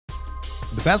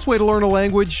The best way to learn a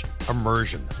language?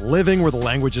 Immersion. Living where the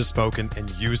language is spoken and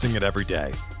using it every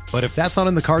day. But if that's not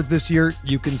in the cards this year,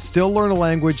 you can still learn a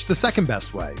language the second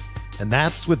best way, and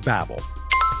that's with Babbel.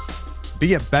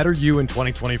 Be a better you in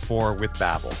 2024 with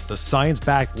Babbel, the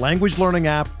science-backed language learning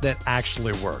app that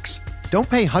actually works. Don't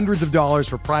pay hundreds of dollars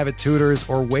for private tutors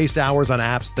or waste hours on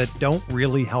apps that don't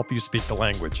really help you speak the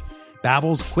language.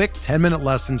 Babbel's quick 10-minute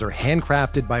lessons are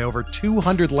handcrafted by over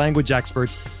 200 language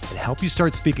experts and help you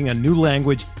start speaking a new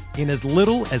language in as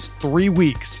little as 3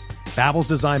 weeks. Babbel's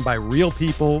designed by real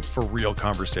people for real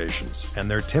conversations,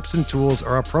 and their tips and tools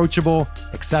are approachable,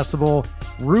 accessible,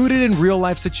 rooted in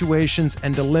real-life situations,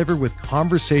 and delivered with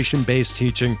conversation-based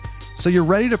teaching, so you're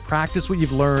ready to practice what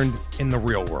you've learned in the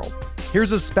real world.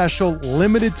 Here's a special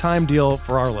limited-time deal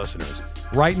for our listeners.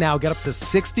 Right now, get up to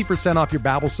 60% off your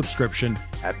Babbel subscription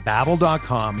at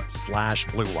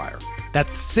babbel.com/Blue Wire.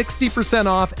 That's 60%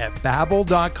 off at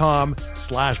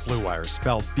babbel.com/Blue Wire,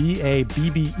 spelled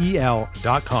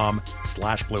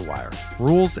BABBEL.com/Blue Wire.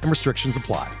 Rules and restrictions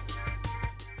apply.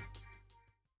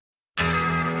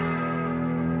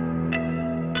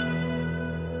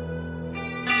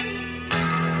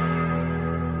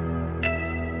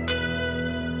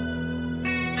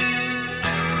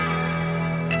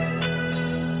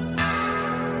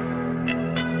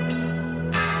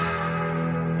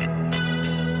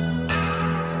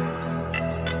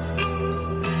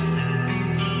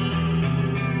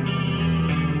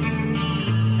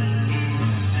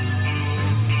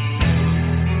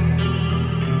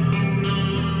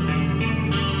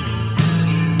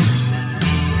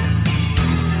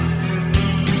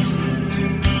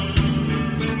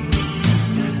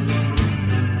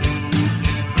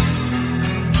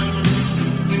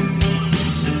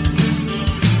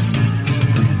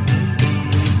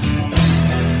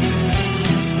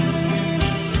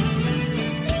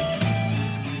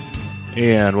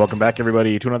 And welcome back,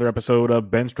 everybody, to another episode of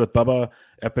Benched with Bubba,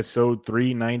 episode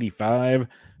 395. I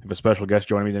have a special guest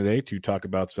joining me today to talk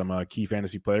about some key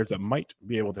fantasy players that might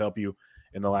be able to help you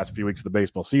in the last few weeks of the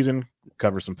baseball season,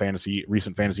 cover some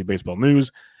recent fantasy baseball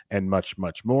news, and much,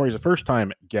 much more. He's a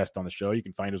first-time guest on the show. You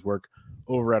can find his work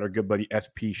over at our good buddy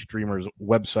SP Streamer's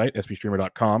website,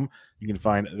 spstreamer.com. You can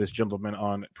find this gentleman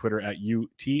on Twitter at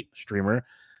UTStreamer.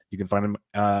 You can find him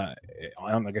on,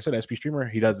 like I said, SP Streamer.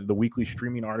 He does the weekly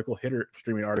hitter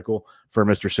streaming article for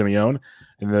Mr. Simeone.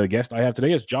 And the guest I have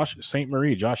today is Josh St.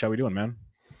 Marie. Josh, how we doing, man?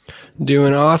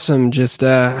 Doing awesome. Just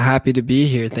happy to be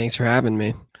here. Thanks for having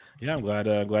me. Yeah, I'm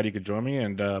glad you could join me,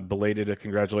 and belated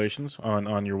congratulations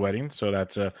on your wedding. So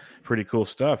that's pretty cool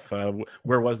stuff.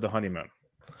 Where was the honeymoon?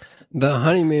 The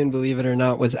honeymoon, believe it or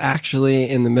not, was actually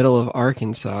in the middle of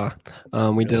Arkansas.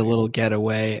 We did a little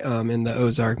getaway in the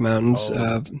Ozark Mountains.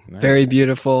 Nice. Very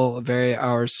beautiful, very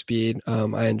hour speed.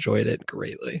 I enjoyed it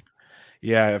greatly.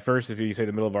 Yeah, at first, if you say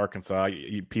the middle of Arkansas,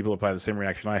 people apply the same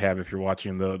reaction I have if you're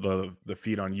watching the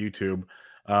feed on YouTube.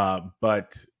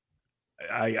 But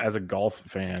I, as a golf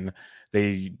fan,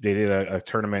 they did a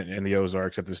tournament in the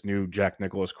Ozarks at this new Jack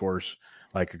Nicklaus course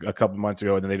like a couple months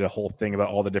ago, and then they did a whole thing about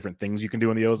all the different things you can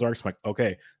do in the Ozarks. I'm like,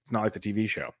 okay, it's not like the TV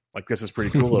show. Like, this is pretty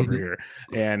cool over here.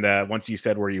 And once you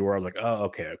said where you were, I was like, oh,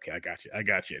 okay, I got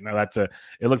you. Now it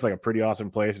looks like a pretty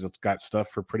awesome place. It's got stuff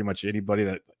for pretty much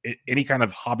anybody any kind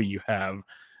of hobby you have,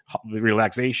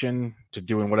 relaxation to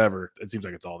doing whatever. It seems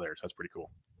like it's all there. So that's pretty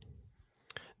cool.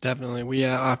 Definitely. We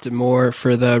opted more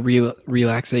for the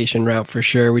relaxation route for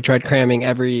sure. We tried cramming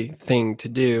everything to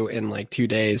do in like 2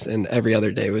 days, and every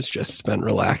other day was just spent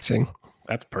relaxing.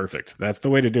 That's perfect. That's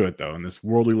the way to do it, though. In this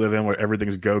world we live in where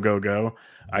everything's go, go, go,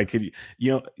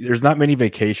 there's not many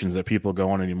vacations that people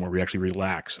go on anymore. We actually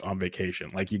relax on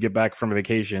vacation. Like, you get back from a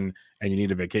vacation and you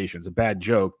need a vacation. It's a bad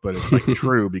joke, but it's like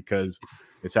true because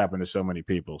it's happened to so many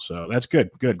people. So that's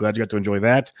good. Good. Glad you got to enjoy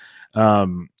that. Why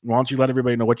don't you let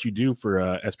everybody know what you do for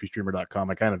spstreamer.com?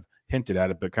 I kind of hinted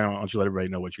at it, but why don't you let everybody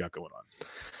know what you got going on?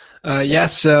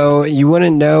 So you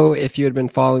wouldn't know if you had been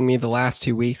following me the last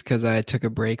 2 weeks because I took a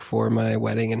break for my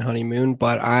wedding and honeymoon,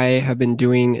 but I have been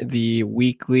doing the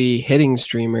weekly hitting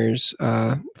streamers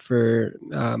for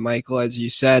Michael, as you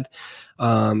said.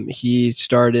 He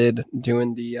started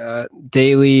doing the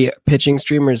daily pitching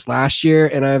streamers last year,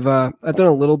 and I've done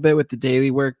a little bit with the daily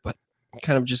work, but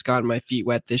kind of just gotten my feet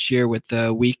wet this year with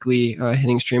the weekly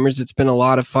hitting streamers. It's been a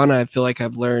lot of fun. I feel like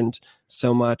I've learned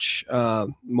so much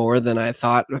more than I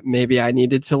thought maybe I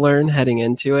needed to learn heading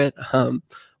into it.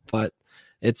 But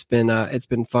it's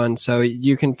been fun. So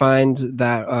you can find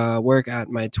that work at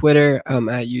my Twitter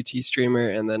at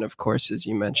UTStreamer, and then of course, as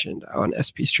you mentioned, on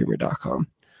spstreamer.com.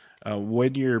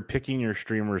 When you're picking your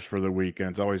streamers for the week, and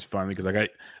it's always fun because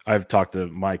I've talked to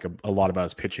Mike a lot about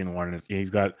his pitching one, and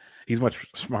he's much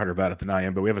smarter about it than I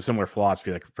am. But we have a similar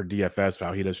philosophy, like for DFS,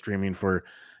 how he does streaming for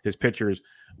his pitchers.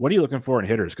 What are you looking for in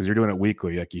hitters? Because you're doing it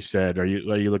weekly, like you said. Are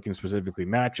you looking specifically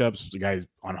matchups? The guys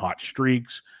on hot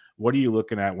streaks. What are you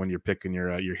looking at when you're picking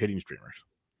your hitting streamers?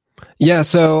 Yeah,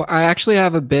 so I actually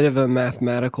have a bit of a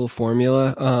mathematical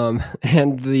formula,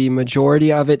 and the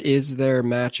majority of it is their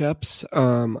matchups.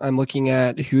 I'm looking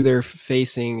at who they're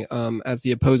facing as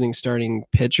the opposing starting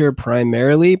pitcher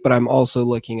primarily, but I'm also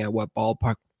looking at what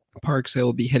ballparks they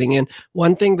will be hitting in.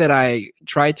 One thing that I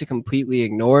try to completely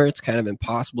ignore, it's kind of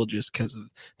impossible just because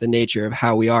of the nature of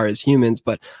how we are as humans,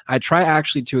 but I try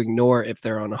actually to ignore if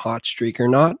they're on a hot streak or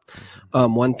not.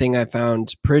 One thing I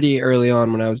found pretty early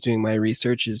on when I was doing my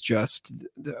research is just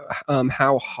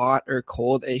how hot or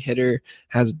cold a hitter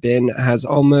has been has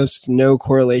almost no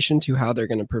correlation to how they're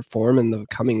going to perform in the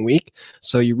coming week.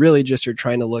 So you really just are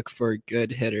trying to look for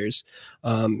good hitters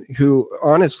who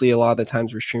honestly a lot of the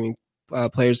times we're streaming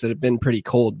players that have been pretty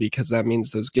cold, because that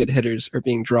means those good hitters are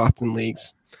being dropped in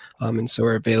leagues and so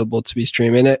are available to be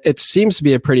streaming. It seems to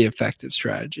be a pretty effective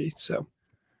strategy. So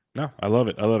no, I love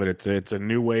it. It's a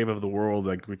new wave of the world.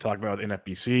 Like we talked about with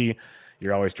NFBC,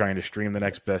 you're always trying to stream the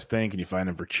next best thing. Can you find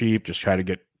them for cheap? Just try to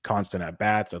get constant at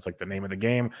bats. That's like the name of the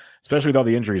game, especially with all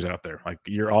the injuries out there. Like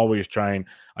you're always trying.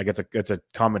 Like it's a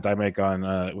comment I make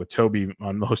on with Toby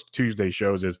on most Tuesday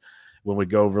shows is when we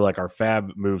go over like our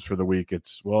fab moves for the week.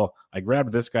 It's, well, I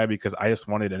grabbed this guy because I just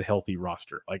wanted a healthy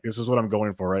roster. Like this is what I'm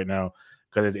going for right now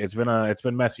because it's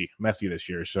been messy this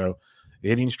year. So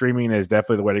hitting streaming is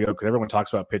definitely the way to go because everyone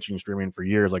talks about pitching streaming for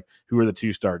years. Like who are the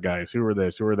 2-star guys? Who are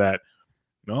this? Who are that?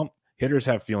 Well, hitters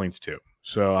have feelings too.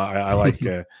 So I like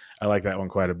I like that one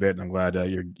quite a bit, and I'm glad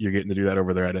you're getting to do that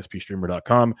over there at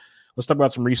spstreamer.com. Let's talk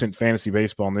about some recent fantasy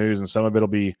baseball news, and some of it will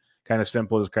be kind of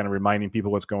simple, just kind of reminding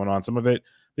people what's going on. Some of it,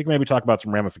 we can maybe talk about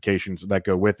some ramifications that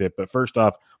go with it. But first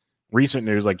off, recent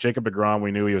news, like Jacob deGrom,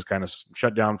 we knew he was kind of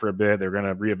shut down for a bit. They're going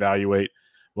to reevaluate.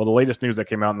 Well, the latest news that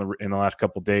came out in the last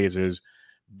couple of days is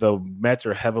the Mets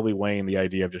are heavily weighing the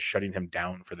idea of just shutting him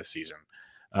down for the season.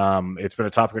 It's been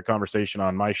a topic of conversation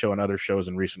on my show and other shows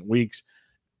in recent weeks,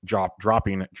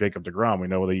 dropping Jacob deGrom. We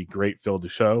know the great Phil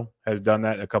Dussault has done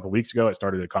that a couple of weeks ago. It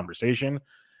started a conversation.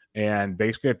 And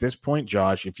basically at this point,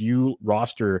 Josh, if you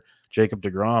roster Jacob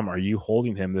deGrom, are you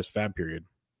holding him this fab period?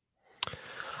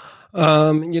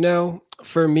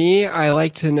 For me, I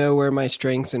like to know where my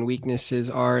strengths and weaknesses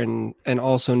are and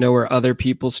also know where other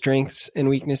people's strengths and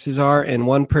weaknesses are. And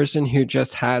one person who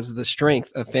just has the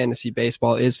strength of fantasy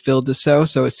baseball is Phil Dussault.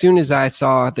 So as soon as I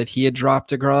saw that he had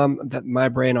dropped deGrom, that my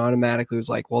brain automatically was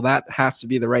like, well, that has to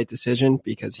be the right decision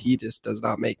because he just does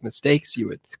not make mistakes.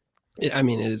 It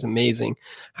is amazing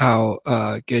how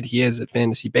good he is at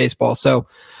fantasy baseball. So,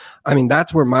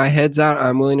 that's where my head's at.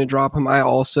 I'm willing to drop him. I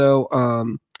also,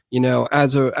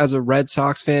 as a Red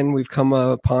Sox fan, we've come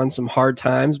upon some hard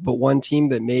times, but one team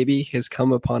that maybe has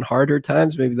come upon harder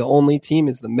times, maybe the only team,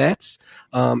 is the Mets.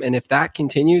 And if that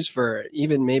continues for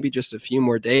even maybe just a few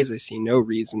more days, I see no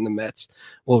reason the Mets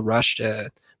will rush to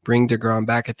bring deGrom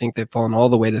back. I think they've fallen all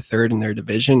the way to third in their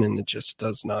division, and it just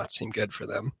does not seem good for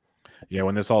them. Yeah,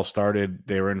 when this all started,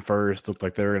 they were in first. Looked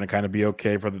like they were going to kind of be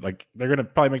okay for they're going to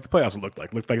probably make the playoffs. It looked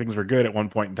like things were good at one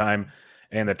point in time,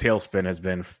 and the tailspin has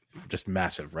been just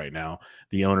massive right now.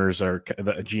 The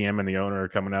GM and the owner are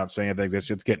coming out saying things.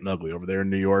 It's getting ugly over there in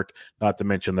New York. Not to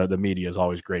mention that the media is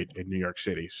always great in New York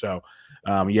City. So,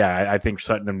 I think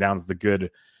shutting them down is the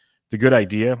good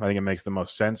idea. I think it makes the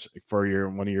most sense for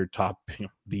one of your top,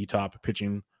 the top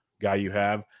pitching guy you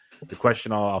have. The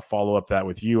question I'll follow up that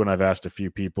with you, and I've asked a few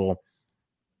people.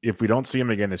 If we don't see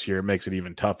him again this year, it makes it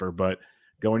even tougher. But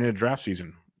going into draft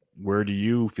season, where do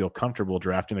you feel comfortable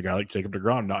drafting a guy like Jacob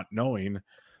deGrom, not knowing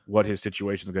what his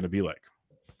situation is going to be like?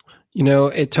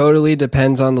 It totally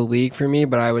depends on the league for me,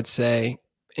 but I would say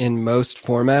in most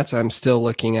formats, I'm still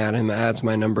looking at him as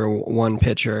my number one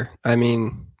pitcher.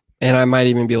 And I might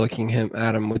even be looking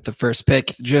at him with the first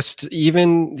pick.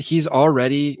 He's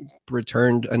already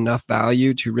returned enough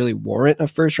value to really warrant a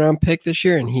first round pick this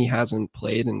year, and he hasn't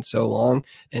played in so long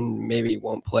and maybe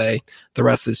won't play the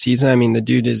rest of the season. The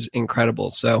dude is incredible.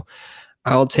 So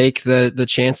I'll take the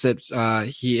chance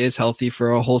that he is healthy for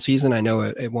a whole season. I know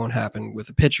it won't happen with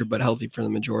a pitcher, but healthy for the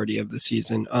majority of the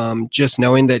season. Just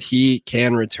knowing that he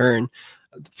can return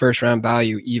first round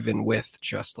value even with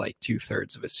just like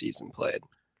 2/3 of a season played.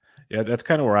 Yeah, that's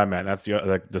kind of where I'm at. That's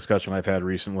the discussion I've had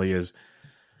recently is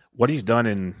what he's done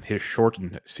in his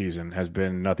shortened season has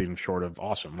been nothing short of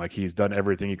awesome. Like he's done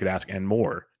everything you could ask and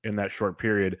more in that short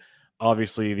period.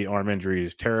 Obviously, the arm injury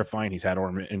is terrifying. He's had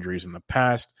arm injuries in the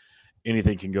past.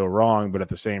 anything can go wrong. But at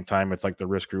the same time, it's like the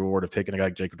risk reward of taking a guy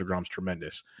like Jacob deGrom's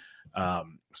tremendous.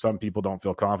 Some people don't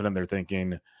feel confident. They're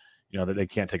thinking, that they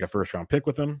can't take a first round pick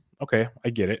with him. Okay, I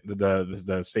get it. This is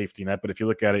the safety net. But if you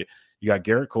look at it, you got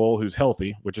Garrett Cole, who's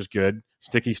healthy, which is good.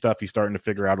 Sticky stuff he's starting to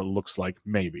figure out, it looks like,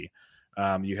 maybe.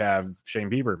 You have Shane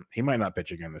Bieber. He might not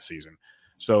pitch again this season.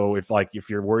 So if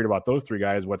you're worried about those three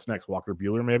guys, what's next? Walker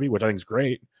Buehler maybe, which I think is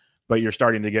great. But you're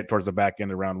starting to get towards the back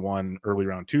end of round 1, early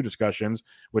round 2 discussions,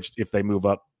 which if they move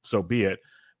up, so be it.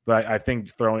 But I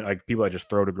think throwing people that just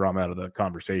throw deGrom out of the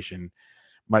conversation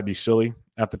might be silly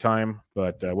at the time,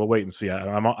 but we'll wait and see.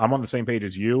 I'm on the same page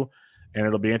as you, and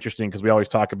it'll be interesting because we always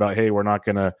talk about, hey, we're not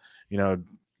going to,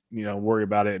 worry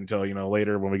about it until,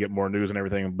 later when we get more news and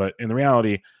everything. But in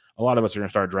reality, a lot of us are going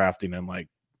to start drafting in like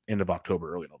end of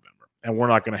October, early November, and we're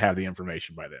not going to have the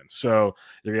information by then. So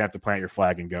you're going to have to plant your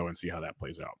flag and go and see how that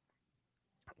plays out.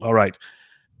 All right.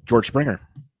 George Springer,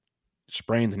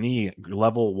 sprained knee,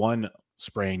 level 1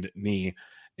 sprained knee.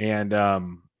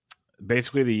 And,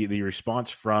 basically, the response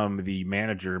from the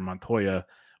manager, Montoya,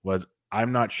 was,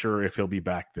 I'm not sure if he'll be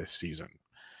back this season.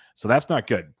 So that's not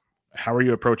good. How are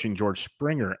you approaching George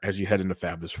Springer as you head into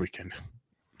Fab this weekend?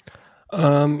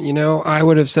 I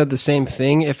would have said the same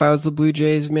thing if I was the Blue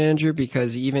Jays manager,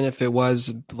 because even if it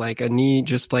was like a knee,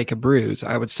 just like a bruise,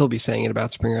 I would still be saying it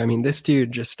about Springer. I mean, this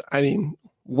dude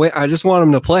I just want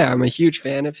him to play. I'm a huge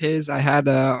fan of his. I had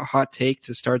a hot take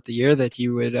to start the year that he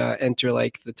would enter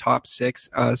like the top 6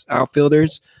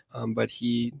 outfielders, but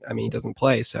he doesn't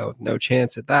play, so no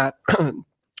chance at that.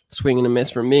 Swing and a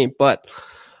miss from me. But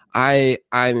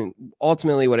I'm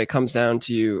ultimately what it comes down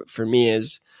to for me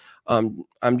is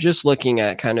I'm just looking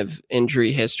at kind of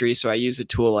injury history. So I use a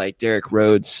tool like Derek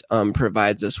Rhodes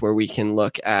provides us, where we can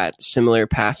look at similar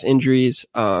past injuries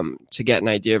to get an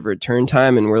idea of return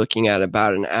time. And we're looking at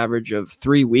about an average of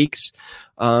 3 weeks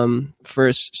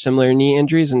for similar knee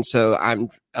injuries. And so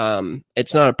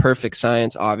it's not a perfect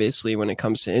science, obviously, when it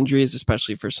comes to injuries,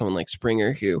 especially for someone like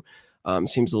Springer, who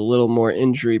seems a little more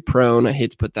injury prone. I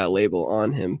hate to put that label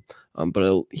on him,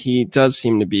 but he does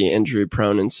seem to be injury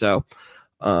prone. And so,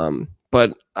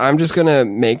 but I'm just going to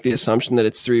make the assumption that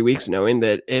it's 3 weeks, knowing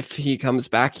that if he comes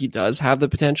back, he does have the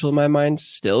potential in my mind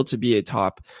still to be a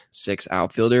top 6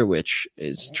 outfielder, which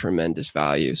is tremendous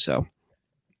value. So,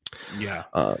 yeah,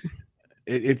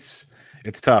 it's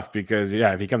tough because,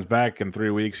 if he comes back in 3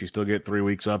 weeks, you still get 3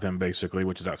 weeks of him basically,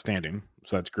 which is outstanding.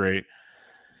 So that's great.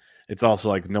 It's also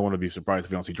like no one would be surprised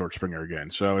if we don't see George Springer again.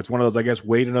 So it's one of those, I guess,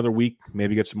 wait another week,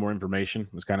 maybe get some more information.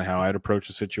 That's kind of how I'd approach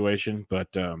the situation. But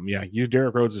use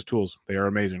Derek Rhodes' tools. They are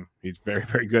amazing. He's very,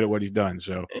 very good at what he's done.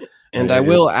 So, and I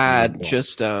will add,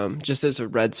 just as a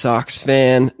Red Sox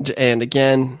fan, and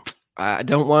again, I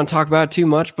don't want to talk about it too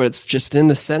much, but it's just in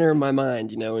the center of my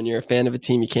mind. When you're a fan of a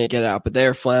team, you can't get it out, but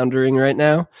they're floundering right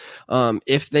now.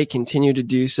 If they continue to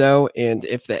do so, and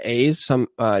if the A's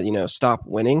stop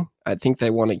winning, I think they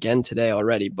won again today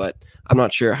already, but I'm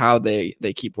not sure how they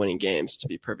keep winning games, to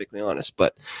be perfectly honest.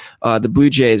 But the Blue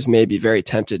Jays may be very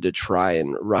tempted to try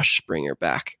and rush Springer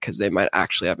back, because they might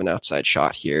actually have an outside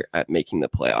shot here at making the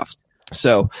playoffs.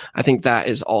 So I think that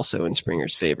is also in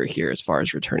Springer's favor here as far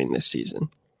as returning this season.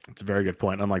 It's a very good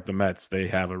point. Unlike the Mets, they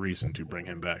have a reason to bring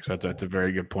him back. So that's a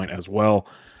very good point as well.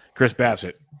 Chris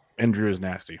Bassett, injury is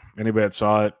nasty. Anybody that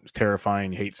saw it, it's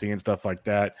terrifying. You hate seeing stuff like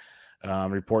that.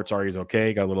 Reports are he's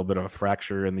okay. Got a little bit of a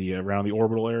fracture in the around the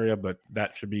orbital area, but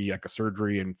that should be like a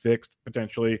surgery and fixed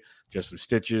potentially. Just some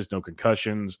stitches, no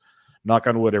concussions. Knock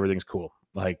on wood, everything's cool.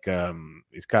 Like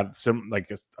he's got I'm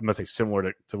gonna say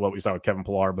similar to what we saw with Kevin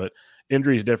Pillar, but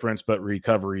injury is different, but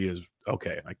recovery is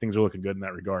okay. Like things are looking good in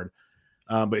that regard.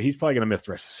 But he's probably going to miss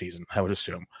the rest of the season, I would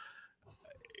assume.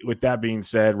 With that being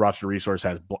said, Roster Resource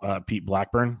has Paul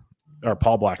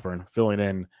Blackburn filling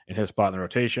in his spot in the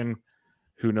rotation.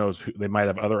 Who knows? They might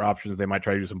have other options. They might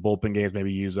try to do some bullpen games,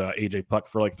 maybe use AJ Puck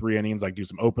for like 3 innings, like do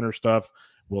some opener stuff.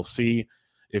 We'll see.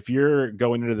 If you're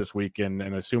going into this weekend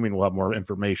and assuming we'll have more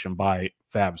information by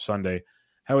Fab Sunday,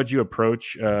 how would you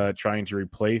approach trying to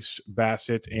replace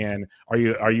Bassett? And are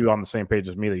you on the same page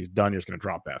as me that he's done? You're just going to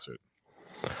drop Bassett?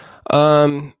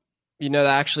 That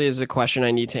actually is a question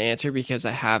I need to answer, because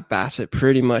I have Bassett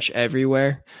pretty much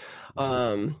everywhere.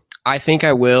 I think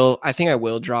I will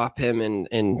drop him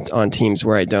in on teams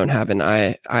where I don't have an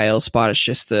IL spot. It's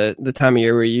just the time of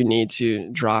year where you need to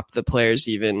drop the players,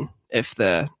 even if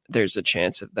there's a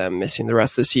chance of them missing the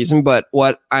rest of the season. But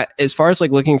as far as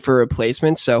like looking for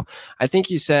replacements, so I think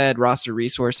you said Roster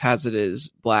Resource has it as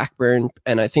Blackburn,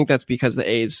 and I think that's because the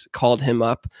A's called him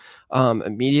up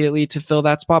immediately to fill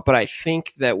that spot, but I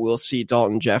think that we'll see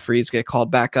Dalton Jeffries get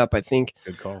called back up. I think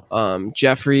good call.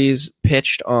 Jeffries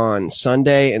pitched on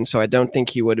Sunday, and so I don't think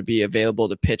he would be available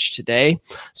to pitch today.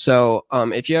 So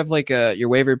if you have like your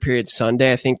waiver period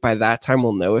Sunday, I think by that time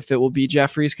we'll know if it will be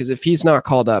Jeffries, because if he's not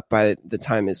called up by the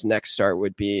time his next start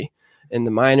would be in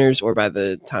the minors, or by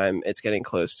the time it's getting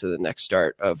close to the next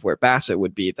start of where Bassett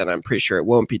would be, then I'm pretty sure it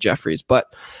won't be Jeffries.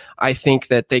 But I think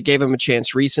that they gave him a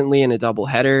chance recently in a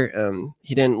doubleheader.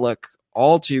 He didn't look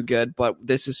all too good, but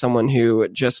this is someone who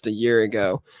just a year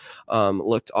ago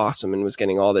looked awesome and was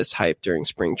getting all this hype during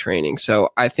spring training.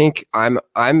 So I think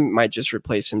I might just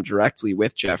replace him directly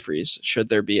with Jeffries, should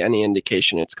there be any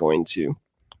indication it's going to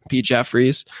be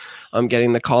Jeffries. I'm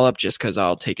getting the call up just because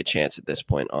I'll take a chance at this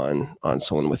point on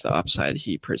someone with the upside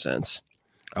he presents.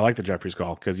 I like the Jeffries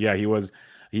call because, yeah,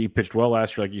 he pitched well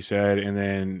last year, like you said, and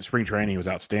then spring training was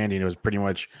outstanding. It was pretty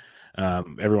much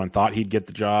everyone thought he'd get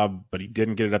the job, but he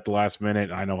didn't get it at the last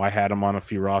minute. I know I had him on a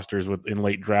few rosters in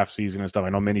late draft season and stuff. I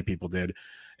know many people did.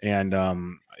 And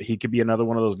he could be another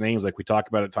one of those names, like we talk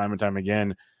about it time and time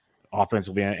again,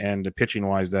 offensively and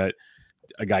pitching-wise, that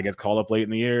a guy gets called up late in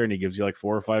the year and he gives you like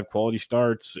 4 or 5 quality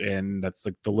starts, and that's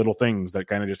like the little things that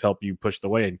kind of just help you push the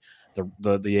way.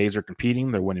 The A's are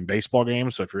competing, they're winning baseball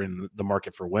games, so if you're in the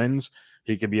market for wins,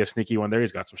 he could be a sneaky one there.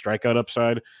 He's got some strikeout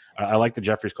upside. I like the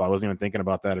Jeffries call. I wasn't even thinking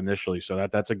about that initially, so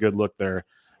that's a good look there.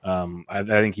 I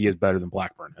think he is better than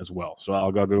Blackburn as well, so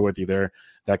I'll go with you there.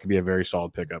 That could be a very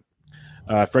solid pickup.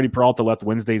 Freddie Peralta left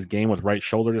Wednesday's game with right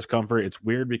shoulder discomfort. It's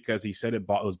weird because he said it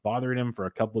was bothering him for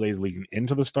a couple of days leading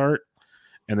into the start,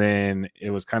 and then it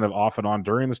was kind of off and on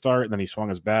during the start, and then he swung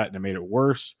his bat and it made it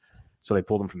worse. So they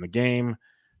pulled him from the game.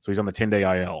 So he's on the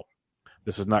 10-day IL.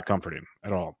 This is not comforting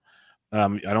at all. I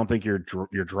don't think you're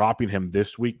dropping him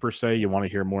this week per se. You want to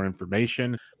hear more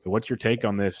information. But what's your take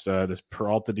on this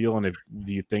Peralta deal? And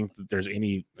do you think that there's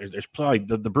probably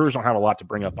the Brewers don't have a lot to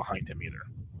bring up behind him either?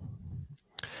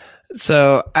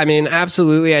 So, I mean,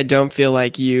 absolutely, I don't feel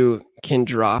like you can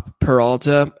drop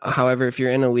Peralta. However, if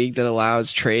you're in a league that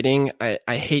allows trading, I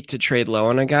hate to trade low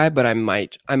on a guy, but I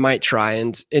might try.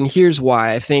 And here's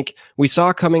why. I think we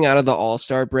saw coming out of the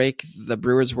All-Star break, the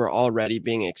Brewers were already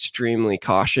being extremely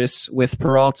cautious with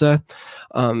Peralta.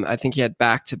 I think he had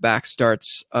back-to-back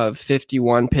starts of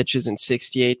 51 pitches and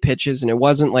 68 pitches, and it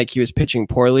wasn't like he was pitching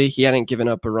poorly. He hadn't given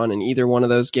up a run in either one of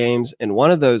those games. In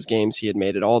one of those games, he had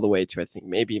made it all the way to, I think,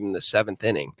 maybe even the 7th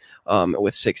inning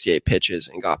with 68 pitches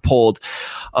and got pulled.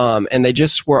 And they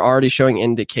just were already showing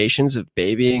indications of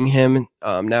babying him.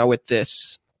 Now with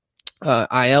this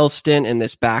IL stint and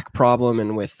this back problem,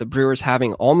 and with the Brewers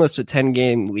having almost a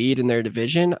 10-game lead in their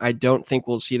division, I don't think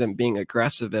we'll see them being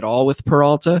aggressive at all with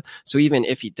Peralta. So even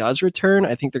if he does return,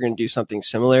 I think they're going to do something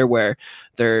similar where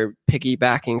they're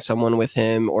piggybacking someone with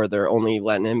him, or they're only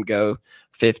letting him go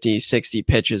 50, 60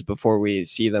 pitches before we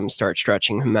see them start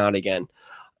stretching him out again.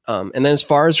 And then as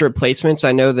far as replacements,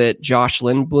 I know that Josh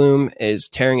Lindblom is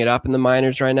tearing it up in the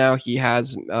minors right now. He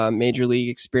has major league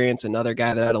experience, another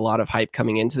guy that had a lot of hype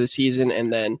coming into the season.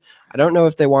 And then I don't know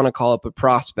if they want to call up a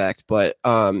prospect, but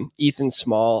Ethan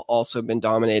Small also been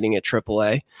dominating at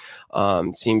AAA,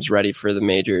 seems ready for the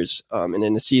majors. And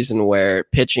in a season where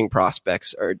pitching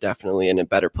prospects are definitely in a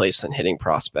better place than hitting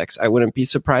prospects, I wouldn't be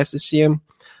surprised to see him.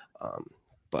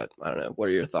 But I don't know. What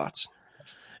are your thoughts?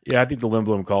 Yeah, I think the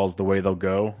Lindblom call is the way they'll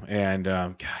go. And,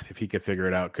 God, if he could figure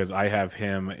it out, because I have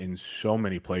him in so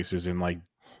many places in, like,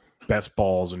 best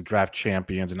balls and draft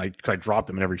champions, and I dropped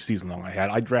him in every season long I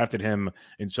had. I drafted him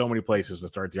in so many places to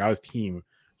start the year. I was team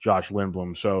Josh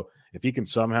Lindblom. So if he can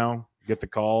somehow get the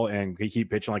call and he keep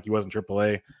pitching like he was in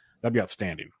AAA, that'd be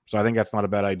outstanding. So I think that's not a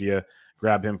bad idea.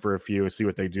 Grab him for a few and see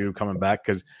what they do coming back,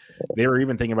 because they were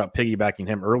even thinking about piggybacking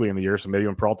him early in the year. So maybe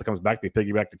when Peralta comes back, they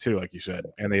piggyback the 2, like you said,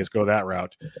 and they just go that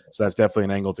route. So that's definitely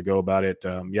an angle to go about it.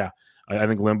 I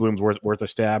think Lindblom's worth a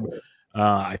stab.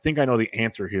 I think I know the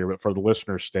answer here, but for the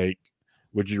listener's sake,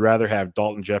 would you rather have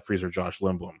Dalton Jeffries or Josh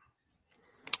Lindblom?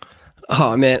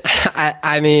 Oh man,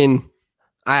 I mean,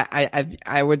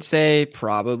 I would say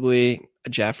probably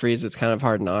Jeffries. It's kind of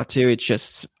hard not to. It's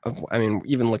just, I mean,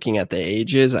 even looking at the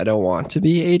ages, I don't want to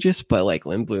be ageist, but like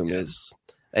Lindblom is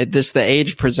this, the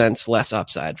age presents less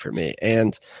upside for me.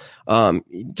 And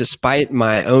despite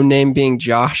my own name being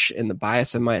Josh and the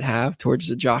bias I might have towards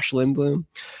the Josh Lindblom,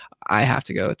 I have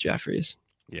to go with Jeffries.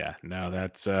 Yeah, no,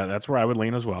 that's where I would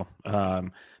lean as well.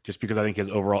 Just because I think his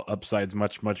overall upside is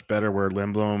much, much better, where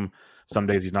Lindblom, some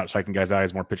days he's not striking guys'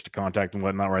 eyes, more pitch to contact and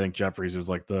whatnot, where I think Jeffries is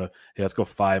like hey, let's go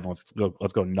 5, let's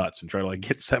go nuts and try to like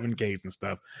get 7 Ks and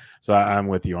stuff. So I'm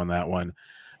with you on that one.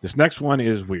 This next one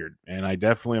is weird, and I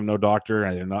definitely am no doctor.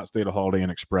 I did not stay at a Holiday Inn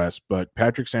Express, but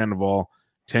Patrick Sandoval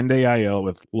 10-day IL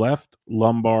with left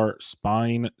lumbar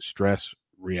spine stress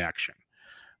reaction.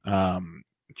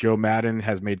 Joe Madden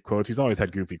has made quotes. He's always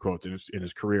had goofy quotes in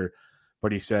his career,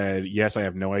 but he said, yes, I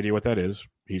have no idea what that is.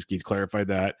 He's clarified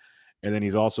that. And then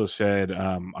he's also said,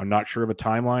 I'm not sure of a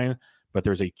timeline, but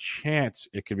there's a chance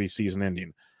it could be season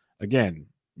ending. Again,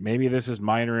 maybe this is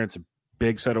minor. It's a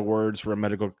big set of words for a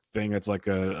medical thing that's like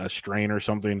a strain or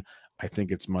something. I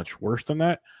think it's much worse than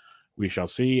that. We shall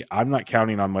see. I'm not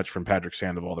counting on much from Patrick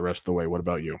Sandoval the rest of the way. What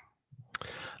about you?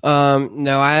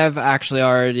 No, I have actually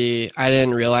I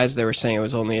didn't realize they were saying it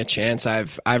was only a chance.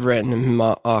 I've written him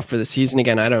off for the season.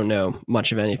 Again, I don't know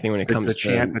much of anything when it comes to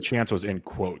the chance was in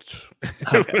quotes.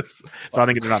 Okay. So I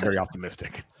think it's not very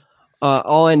optimistic.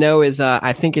 All I know is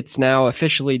I think it's now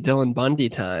officially Dylan Bundy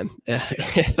time.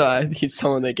 If he's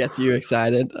someone that gets you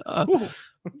excited.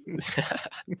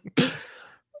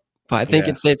 But I think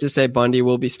it's safe to say Bundy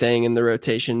will be staying in the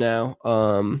rotation now.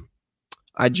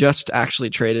 I just actually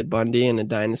traded Bundy in a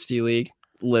dynasty league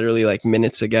literally like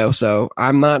minutes ago, so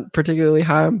I'm not particularly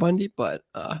high on Bundy, but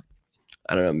I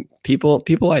don't know. People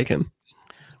like him.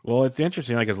 Well, it's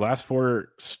interesting. Like his last 4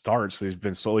 starts, he's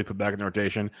been slowly put back in the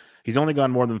rotation. He's only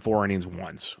gone more than 4 innings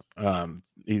once.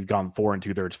 He's gone 4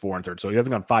 2/3, 4 1/3. So he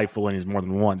hasn't gone 5 full innings more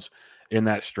than once in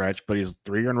that stretch. But he's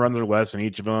 3 earned runs or less in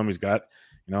each of them. He's got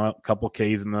a couple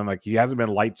Ks in them. Like he hasn't been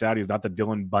lights out. He's not the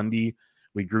Dylan Bundy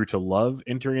we grew to love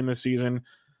entering this season,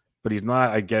 but he's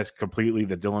not, I guess, completely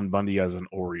the Dylan Bundy as an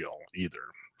Oriole either.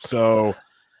 So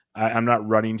I'm not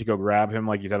running to go grab him.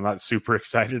 Like you said, I'm not super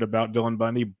excited about Dylan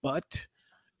Bundy, but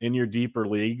in your deeper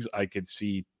leagues, I could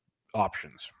see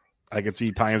options. I could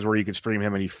see times where you could stream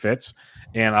him and he fits,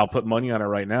 and I'll put money on it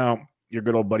right now. Your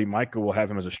good old buddy Michael will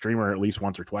have him as a streamer at least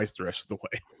once or twice the rest of the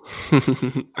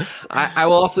way. I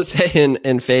will also say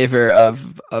in favor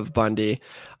of Bundy,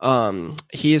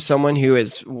 he is someone who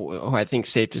I think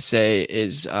safe to say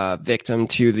is victim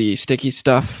to the sticky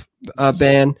stuff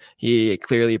ban. He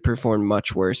clearly performed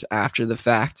much worse after the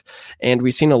fact, and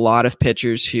we've seen a lot of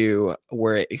pitchers who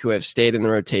have stayed in the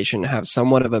rotation have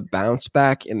somewhat of a bounce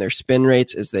back in their spin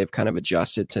rates as they've kind of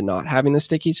adjusted to not having the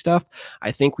sticky stuff.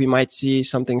 I think we might see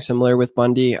something similar with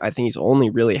Bundy. I think he's only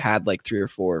really had like 3 or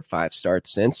 4 or 5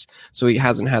 starts since, so he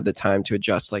hasn't had the time to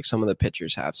adjust like some of the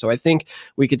pitchers have. So I think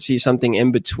we could see something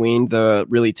in between the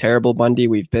really terrible Bundy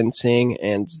we've been seeing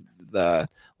and the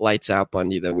lights out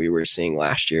Bundy that we were seeing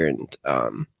last year. And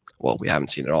we haven't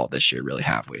seen it all this year, really,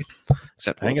 have we?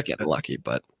 Except when it's getting lucky.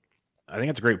 But I think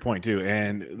it's a great point too.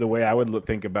 And the way I would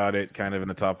think about it kind of in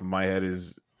the top of my head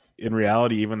is, in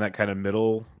reality, even that kind of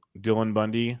middle Dylan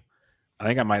Bundy, I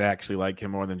think I might actually like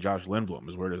him more than Josh Lindblom,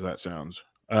 as weird as that sounds.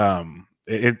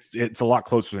 It's a lot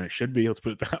closer than it should be, let's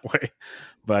put it that way.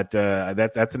 But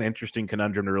that's an interesting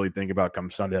conundrum to really think about come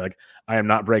Sunday. Like, I am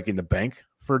not breaking the bank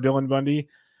for Dylan Bundy,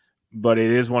 but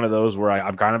it is one of those where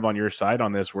I'm kind of on your side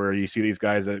on this, where you see these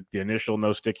guys at the initial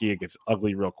no sticky, it gets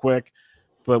ugly real quick.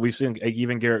 But we've seen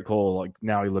even Garrett Cole, like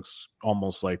now he looks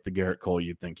almost like the Garrett Cole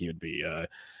you'd think he would be.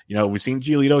 We've seen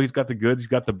Giolito, he's got the goods, he's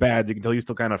got the bads. You can tell he's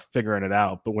still kind of figuring it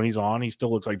out. But when he's on, he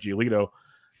still looks like Giolito.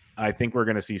 I think we're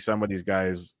going to see some of these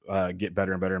guys get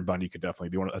better and better, and Bundy could definitely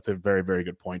be one. That's a very, very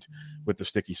good point with the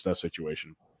sticky stuff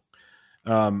situation.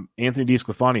 Anthony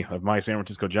DeSclafani of my San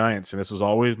Francisco Giants, and this was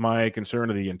always my concern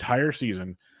of the entire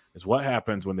season, is what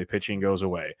happens when the pitching goes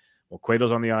away. Well,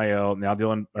 Cueto's on the IL now.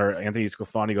 Anthony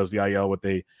DeSclafani goes the IL. What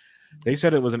they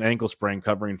said it was an ankle sprain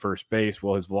covering first base.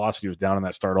 Well, his velocity was down in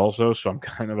that start also, so I'm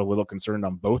kind of a little concerned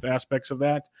on both aspects of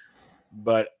that.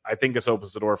 But I think this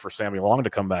opens the door for Sammy Long to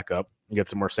come back up and get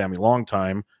some more Sammy Long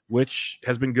time, which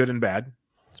has been good and bad.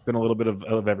 It's been a little bit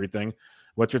of everything.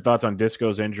 What's your thoughts on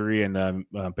Disco's injury and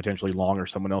potentially Long or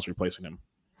someone else replacing him?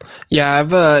 Yeah, I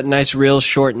have a nice real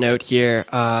short note here,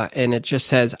 and it just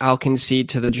says, I'll concede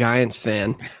to the Giants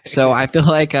fan. So I feel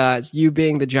like you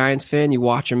being the Giants fan, you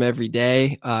watch them every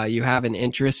day. You have an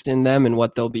interest in them and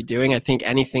what they'll be doing. I think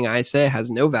anything I say has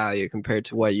no value compared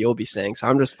to what you'll be saying. So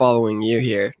I'm just following you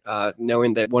here,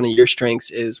 knowing that one of your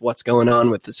strengths is what's going on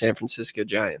with the San Francisco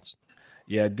Giants.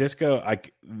 Yeah, Disco,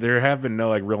 there have been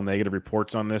no real negative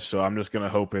reports on this, so I'm just going to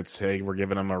hope it's, hey, we're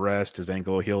giving him a rest, his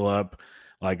ankle will heal up.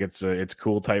 It's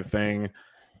cool type thing.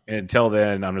 And until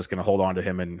then, I'm just going to hold on to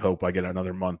him and hope I get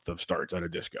another month of starts out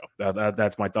of Disco.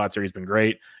 That's my thoughts here. He's been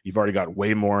great. You've already got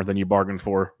way more than you bargained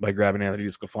for by grabbing Anthony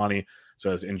DeSclafani.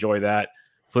 So enjoy that.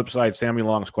 Flip side, Sammy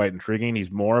Long is quite intriguing.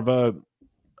 He's more of a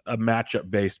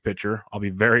matchup-based pitcher. I'll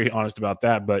be very honest about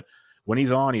that. But when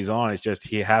he's on, he's on. It's just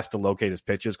he has to locate his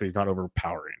pitches because he's not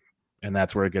overpowering. And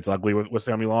that's where it gets ugly with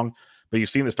Sammy Long. But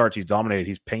you've seen the starts he's dominated.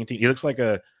 He's painting. He looks like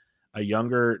a a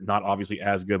younger, not obviously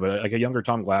as good, but like a younger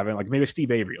Tom Glavine, like maybe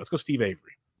Steve Avery. Let's go Steve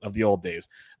Avery of the old days,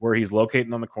 where he's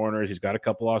locating on the corners. He's got a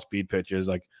couple off speed pitches,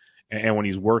 like, and when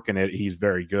he's working it, he's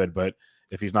very good. But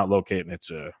if he's not locating, it's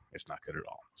not good at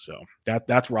all. So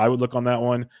that's where I would look on that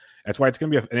one. That's why it's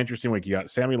going to be an interesting week. You got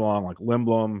Sammy Long, like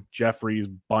Lindblom, Jeffries,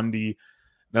 Bundy.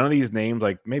 None of these names,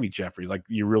 like maybe Jeffries, like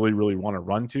you really, really want to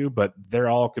run to, but there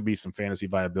all could be some fantasy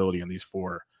viability in these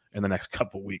four in the next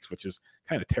couple of weeks, which is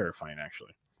kind of terrifying,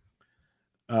 actually.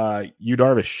 Yu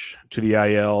Darvish to the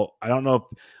IL. I don't know if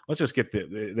let's just get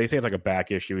they say it's like a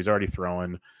back issue. He's already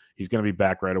throwing. He's going to be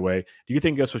back right away. Do you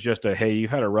think this was just a, hey,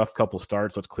 you've had a rough couple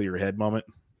starts, let's clear your head moment?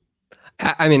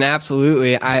 I mean,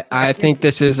 absolutely. I think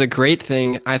this is a great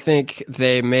thing. I think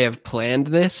they may have planned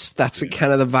this. That's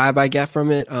kind of the vibe I get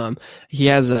from it. He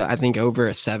has, I think, over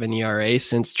a 7 ERA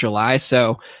since July.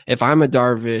 So if I'm a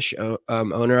Darvish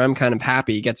owner, I'm kind of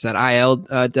happy. He gets that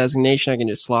IL designation. I can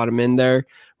just slot him in there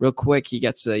real quick. He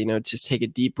gets to, just take a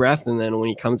deep breath. And then when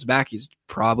he comes back, he's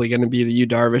probably going to be the Yu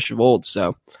Darvish of old.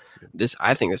 So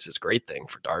I think this is a great thing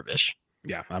for Darvish.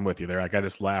 Yeah, I'm with you there. Like, I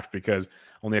just laughed because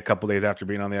only a couple days after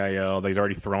being on the IL, he's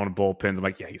already throwing bullpens. I'm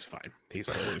like, yeah, he's fine. He's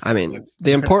totally fine. I mean,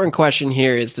 the important question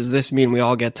here is, does this mean we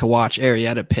all get to watch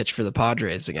Arrieta pitch for the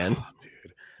Padres again? Oh,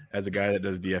 dude, as a guy that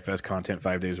does DFS content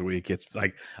 5 days a week, it's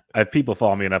like people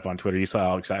follow me enough on Twitter. You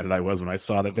saw how excited I was when I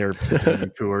saw that they're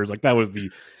doing tours. Like, that was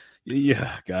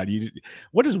God,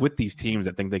 what is with these teams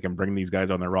that think they can bring these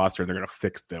guys on their roster and they're going to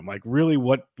fix them? Like, really,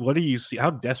 what do you see? How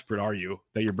desperate are you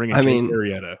that you're bringing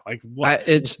Arrieta? Like, what?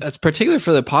 It's particular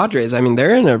for the Padres. I mean,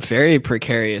 they're in a very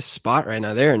precarious spot right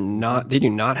now. They do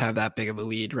not have that big of a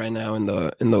lead right now in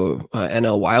the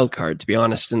NL wild card, to be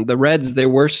honest. And the Reds, they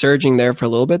were surging there for a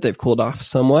little bit. They've cooled off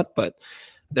somewhat, but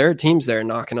there are teams there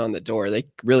knocking on the door. They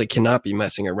really cannot be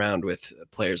messing around with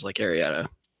players like Arrieta.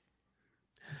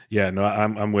 Yeah, no,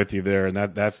 I'm with you there, and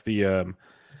that's the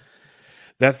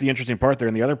interesting part there.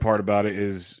 And the other part about it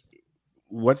is,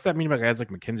 what's that mean about guys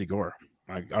like Mackenzie Gore?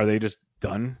 Like, are they just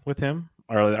done with him?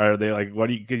 Are they like, what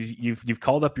do you? Because you've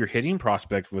called up your hitting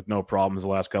prospect with no problems the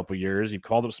last couple of years. You've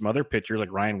called up some other pitchers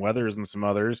like Ryan Weathers and some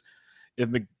others. If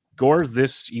Gore's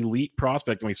this elite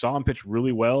prospect, and we saw him pitch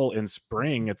really well in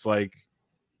spring, it's like,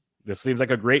 this seems like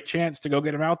a great chance to go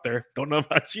get him out there. Don't know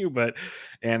about you, but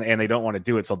and they don't want to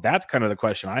do it. So that's kind of the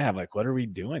question I have. Like, what are we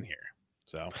doing here?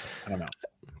 So I don't know.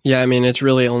 Yeah, I mean, it's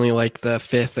really only like the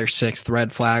 5th or 6th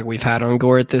red flag we've had on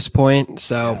Gore at this point.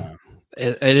 So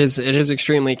it is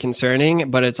extremely concerning,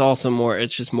 but it's also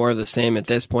it's just more of the same at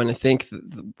this point. I think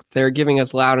they're giving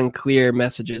us loud and clear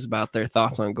messages about their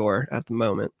thoughts on Gore at the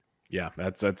moment. Yeah,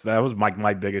 that was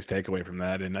my biggest takeaway from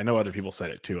that, and I know other people said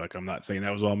it too. Like, I'm not saying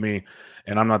that was all me,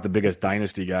 and I'm not the biggest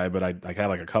dynasty guy, but I had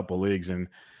like a couple leagues, and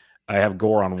I have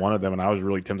Gore on one of them, and I was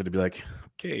really tempted to be like,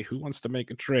 okay, who wants to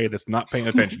make a trade that's not paying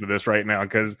attention to this right now?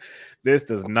 Because this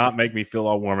does not make me feel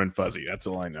all warm and fuzzy. That's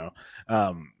all I know.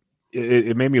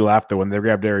 It made me laugh though when they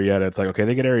grabbed Arrieta. It's like, okay,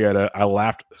 they get Arrieta. I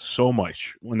laughed so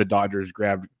much when the Dodgers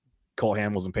grabbed Cole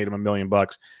Hamels and paid him $1 million,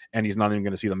 and he's not even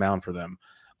going to see the mound for them.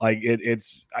 Like,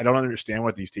 it's I don't understand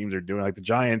what these teams are doing. Like, the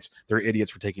Giants, they're idiots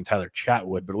for taking Tyler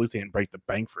Chatwood, but at least they didn't break the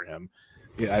bank for him.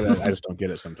 Yeah, I just don't get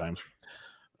it sometimes.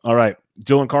 All right,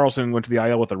 Dylan Carlson went to the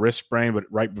IL with a wrist sprain, but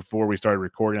right before we started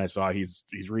recording, I saw he's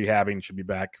rehabbing, should be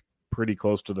back pretty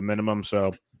close to the minimum,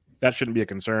 so that shouldn't be a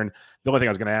concern. The only thing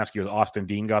I was going to ask you is Austin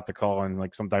Dean got the call, and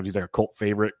like sometimes he's like a cult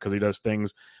favorite because he does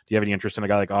things. Do you have any interest in a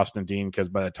guy like Austin Dean? Because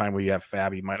by the time we have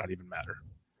Fab, he might not even matter.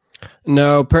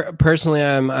 No, personally,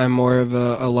 I'm more of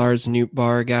a Lars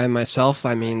Nootbaar guy myself.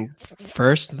 I mean,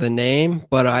 first the name,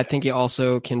 but I think he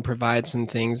also can provide some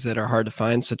things that are hard to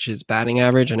find, such as batting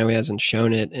average. I know he hasn't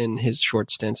shown it in his short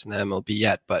stints in the MLB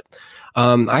yet, but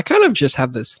I kind of just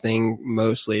have this thing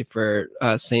mostly for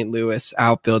St. Louis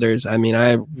outfielders. I mean,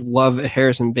 I love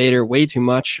Harrison Bader way too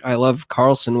much. I love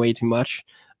Carlson way too much.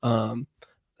 I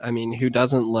mean, who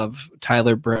doesn't love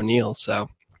Tyler Broneal?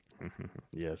 So.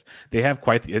 Yes, they have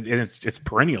quite it's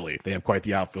perennially they have quite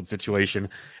the outfield situation.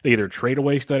 They either trade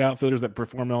away stud outfielders that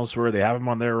perform elsewhere, they have them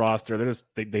on their roster.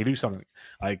 They do something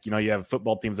like, you have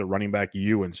football teams that are running back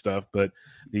you and stuff, but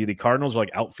the Cardinals are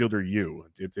like outfielder you.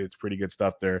 It's pretty good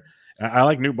stuff there. And I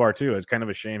like Nootbaar too. It's kind of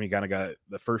a shame he kind of got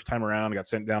the first time around, got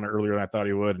sent down earlier than I thought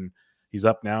he would, and he's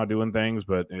up now doing things,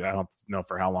 but I don't know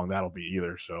for how long that'll be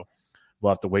either. So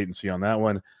we'll have to wait and see on that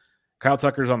one. Kyle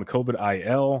Tucker's on the COVID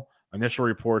IL. Initial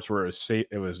reports were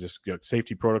it was just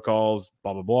safety protocols,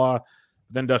 blah blah blah. But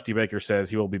then Dusty Baker says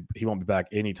he won't be back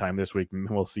anytime this week, and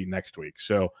we'll see next week.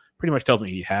 So pretty much tells me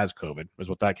he has COVID, is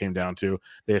what that came down to.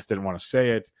 They just didn't want to say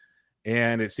it,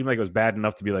 and it seemed like it was bad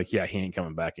enough to be like, yeah, he ain't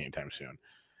coming back anytime soon.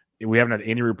 We haven't had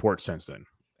any reports since then,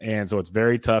 And so it's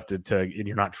very tough to and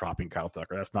you're not dropping Kyle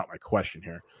Tucker. That's not my question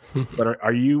here. But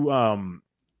are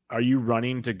you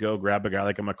running to go grab a guy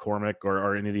like a McCormick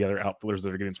or any of the other outfielders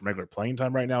that are getting some regular playing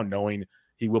time right now, knowing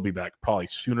he will be back probably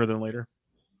sooner than later?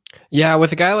 Yeah,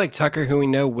 with a guy like Tucker, who we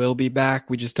know will be back,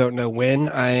 we just don't know when.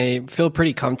 I feel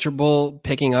pretty comfortable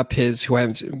picking up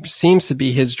seems to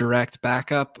be his direct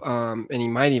backup, and he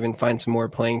might even find some more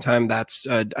playing time. That's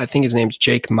I think his name's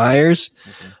Jake Myers.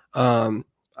 Okay.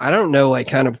 I don't know, like,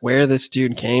 kind of where this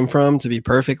dude came from, to be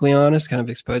perfectly honest. Kind of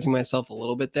exposing myself a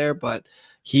little bit there, but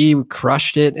he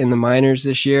crushed it in the minors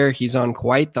this year. He's on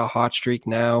quite the hot streak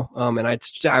now. And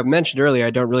I mentioned earlier, I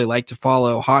don't really like to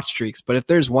follow hot streaks, but if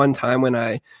there's one time when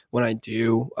I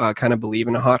do kind of believe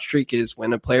in a hot streak, it is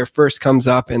when a player first comes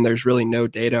up and there's really no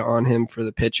data on him for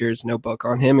the pitchers, no book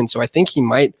on him. And so I think he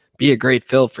might be a great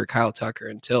fill for Kyle Tucker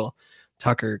until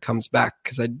Tucker comes back,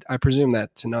 because I presume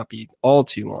that to not be all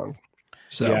too long.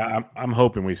 So yeah, I'm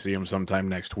hoping we see him sometime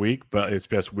next week, but it's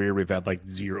just weird. We've had like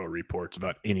zero reports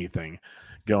about anything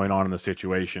going on in the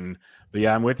situation. But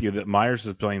yeah, I'm with you that Myers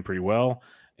is playing pretty well,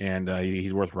 and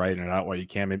he's worth writing it out while you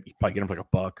can. Maybe you probably get him for like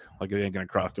 $1. Like, it ain't going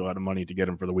to cost you a lot of money to get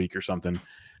him for the week or something.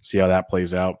 See how that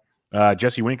plays out.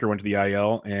 Jesse Winker went to the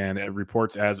IL, and it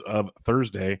reports as of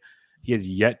Thursday, he has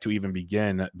yet to even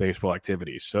begin baseball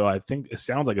activities. So I think it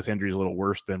sounds like his injury is a little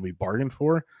worse than we bargained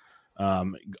for.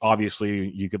 Obviously,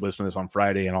 you could listen to this on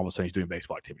Friday, and all of a sudden he's doing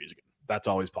baseball activities again. That's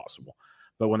always possible.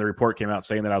 But when the report came out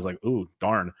saying that, I was like, ooh,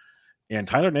 darn. And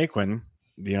Tyler Naquin,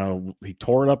 he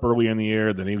tore it up early in the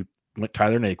year. Then he went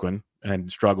Tyler Naquin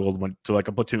and struggled, went to like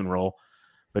a platoon role.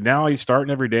 But now he's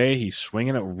starting every day. He's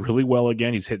swinging it really well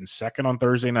again. He's hitting second on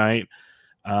Thursday night.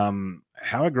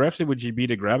 How aggressive would you be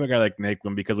to grab a guy like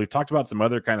Naquin? Because we've talked about some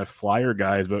other kind of flyer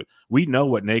guys, but we know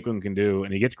what Naquin can do,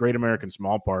 and he gets Great American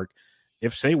Small Park.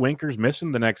 If, say, Winker's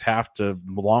missing the next half to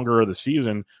longer of the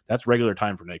season, that's regular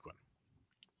time for Naquin.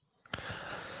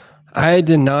 I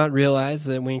did not realize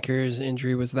that Winker's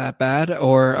injury was that bad,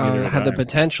 or had the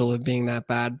potential of being that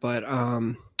bad. But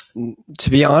to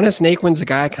be honest, Naquin's a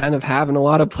guy I kind of have in a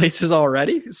lot of places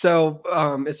already. So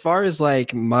as far as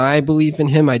like my belief in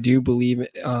him, I do believe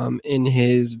in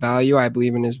his value. I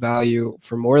believe in his value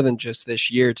for more than just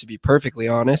this year, to be perfectly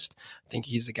honest. I think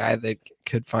he's a guy that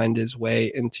could find his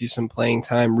way into some playing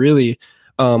time really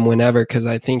whenever, because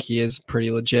I think he is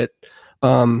pretty legit.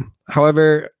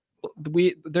 However,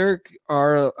 there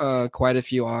are quite a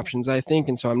few options, I think,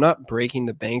 and so I'm not breaking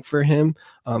the bank for him,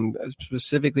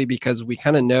 specifically because we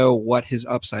kind of know what his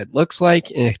upside looks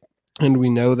like, and we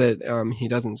know that he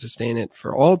doesn't sustain it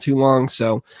for all too long.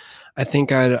 So I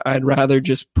think I'd rather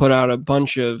just put out a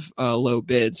bunch of low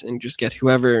bids and just get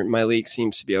whoever my league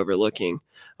seems to be overlooking,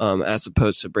 as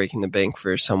opposed to breaking the bank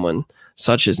for someone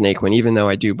such as Naquin, even though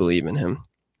I do believe in him.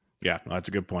 Yeah, that's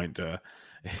a good point.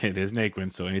 It is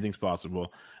Naquin, so anything's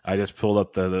possible. I just pulled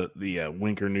up the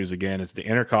Winker news again. It's the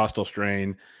intercostal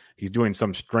strain. He's doing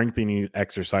some strengthening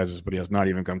exercises, but he has not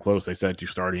even come close, they said, to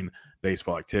starting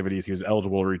baseball activities. He was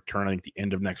eligible to return, I think, the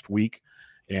end of next week,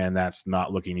 and that's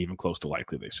not looking even close to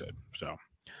likely, they said. So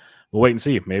we'll wait and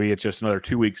see. Maybe it's just another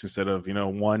 2 weeks instead of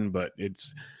 1, but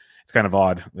it's kind of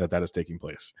odd that is taking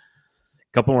place.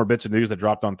 Couple more bits of news that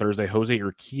dropped on Thursday. Jose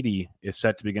Urquidy is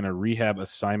set to begin a rehab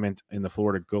assignment in the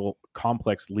Florida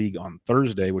Complex League on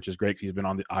Thursday, which is great because he's been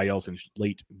on the IL since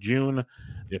late June.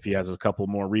 If he has a couple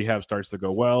more rehab starts to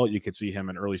go well, you could see him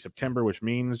in early September, which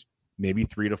means maybe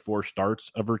 3 to 4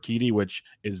 starts of Urquidy, which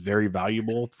is very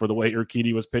valuable for the way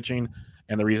Urquidy was pitching.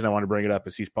 And the reason I want to bring it up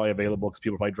is he's probably available because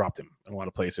people probably dropped him in a lot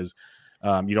of places.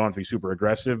 You don't have to be super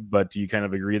aggressive, but do you kind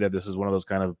of agree that this is one of those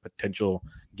kind of potential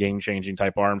game-changing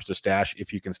type arms to stash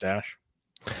if you can stash?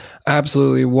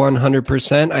 Absolutely,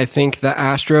 100%. I think the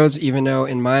Astros, even though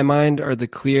in my mind are the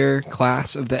clear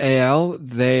class of the AL,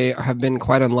 they have been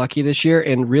quite unlucky this year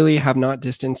and really have not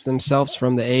distanced themselves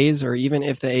from the A's, or even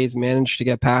if the A's manage to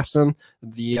get past them,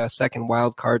 the second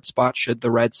wild card spot should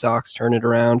the Red Sox turn it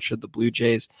around, should the Blue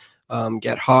Jays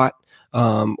get hot. They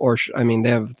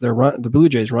have the Blue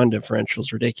Jays run differential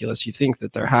is ridiculous. You think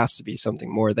that there has to be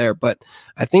something more there, but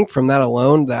I think from that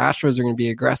alone, the Astros are going to be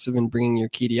aggressive in bringing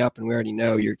Urquidy up, and we already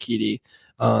know Urquidy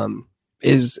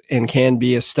is and can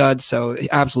be a stud. So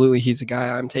absolutely, he's a guy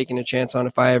I'm taking a chance on.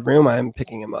 If I have room, I'm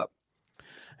picking him up.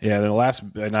 Yeah,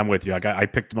 and I'm with you. I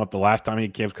picked him up the last time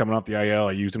he was coming off the IL.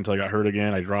 I used him until I got hurt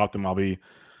again. I dropped him. I'll be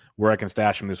where I can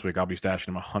stash him this week. I'll be stashing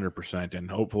him 100%,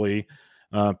 and hopefully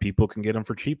people can get him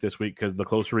for cheap this week, because the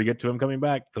closer we get to him coming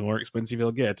back, the more expensive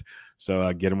he'll get.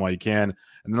 So get him while you can.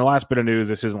 And then the last bit of news,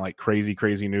 this isn't like crazy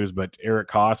news, but Eric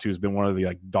Koss, who's been one of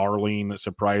the darling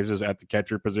surprises at the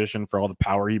catcher position for all the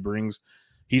power he brings,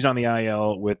 he's on the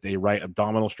IL with a right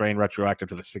abdominal strain, retroactive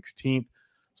to the 16th.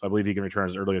 So I believe he can return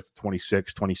as early as the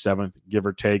 26th, 27th, give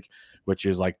or take, which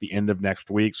is like the end of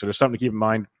next week. So there's something to keep in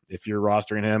mind if you're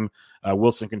rostering him.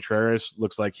 Wilson Contreras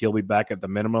looks like he'll be back at the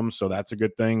minimum, so that's a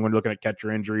good thing when you're looking at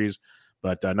catcher injuries,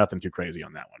 but nothing too crazy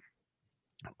on that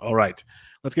one. All right,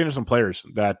 let's get into some players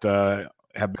that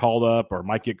have been called up or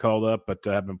might get called up, but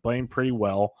have been playing pretty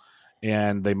well,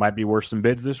 and they might be worth some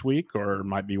bids this week, or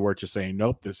might be worth just saying,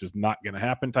 nope, this is not going to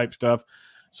happen type stuff.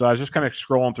 So I was just kind of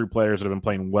scrolling through players that have been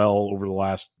playing well over the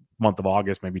last month of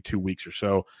August, maybe 2 weeks or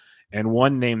so. And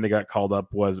one name that got called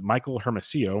up was Michael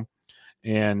Hermosillo.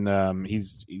 And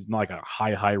he's not like a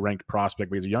high ranked prospect,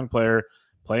 but he's a young player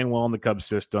playing well in the Cubs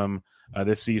system.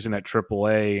 This season at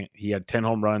AAA, he had 10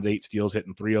 home runs, 8 steals,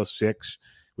 hitting .306.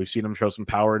 We've seen him show some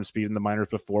power and speed in the minors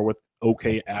before with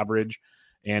okay average.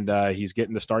 And he's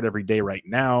getting the start every day right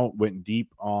now. Went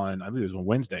deep on, I believe it was on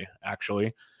Wednesday,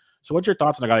 actually. So what's your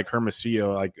thoughts on a guy like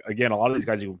Hermosillo? Like, again, a lot of these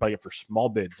guys you can probably get for small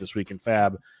bids this week in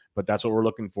Fab, but that's what we're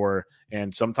looking for.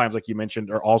 And sometimes, like you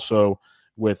mentioned, or also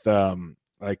with,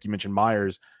 like you mentioned,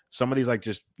 Myers, some of these, like,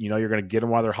 just, you're going to get them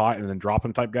while they're hot and then drop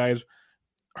them type guys.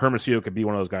 Hermosillo could be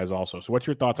one of those guys also. So what's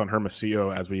your thoughts on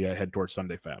Hermosillo as we head towards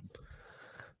Sunday Fab?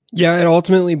 Yeah, it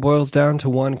ultimately boils down to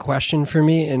one question for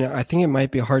me, and I think it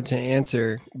might be hard to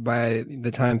answer by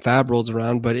the time Fab rolls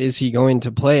around, but is he going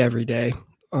to play every day?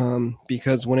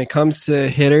 Because when it comes to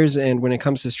hitters and when it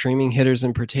comes to streaming hitters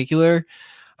in particular,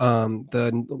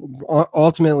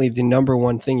 ultimately the number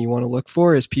one thing you want to look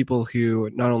for is people who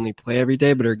not only play every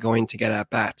day, but are going to get at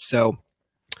bats. So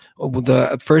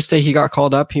the first day he got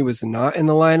called up, he was not in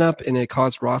the lineup, and it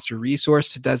caused roster resource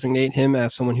to designate him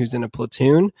as someone who's in a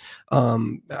platoon.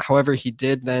 However, he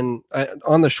did then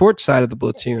on the short side of the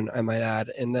platoon, I might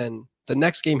add, and then the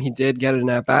next game he did get an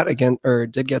at-bat again, or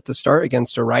did get the start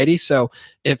against a righty. So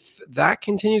if that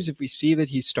continues, if we see that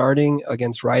he's starting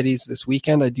against righties this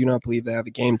weekend, I do not believe they have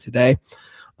a game today.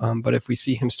 But if we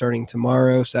see him starting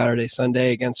tomorrow, Saturday,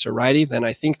 Sunday against a righty, then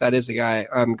I think that is a guy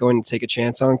I'm going to take a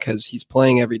chance on because he's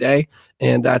playing every day.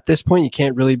 And at this point, you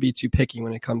can't really be too picky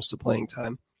when it comes to playing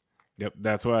time. Yep,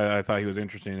 that's why I thought he was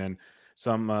interesting. And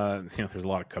some, there's a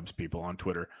lot of Cubs people on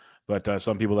Twitter. But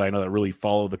some people that I know that really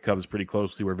follow the Cubs pretty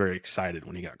closely were very excited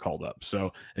when he got called up.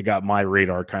 So it got my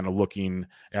radar kind of looking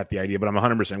at the idea. But I'm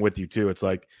 100% with you, too. It's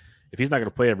like, if he's not going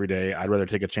to play every day, I'd rather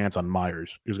take a chance on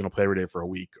Myers, who's going to play every day for a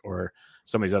week, or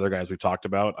some of these other guys we've talked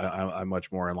about. I'm much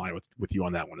more in line with you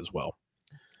on that one as well.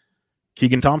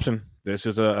 Keegan Thompson. This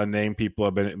is a name people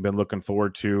have been looking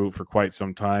forward to for quite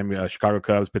some time. Chicago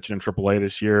Cubs pitching in AAA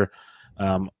this year.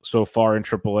 So far in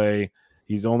AAA,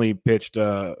 he's only pitched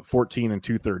 14 and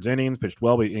 2/3 innings, pitched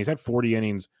well, but he's had 40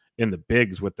 innings in the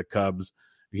bigs with the Cubs.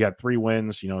 He had 3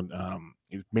 wins.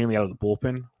 He's mainly out of the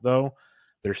bullpen, though.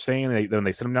 They're saying then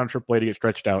they sent him down to AAA to get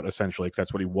stretched out, essentially, because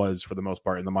that's what he was for the most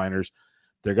part in the minors.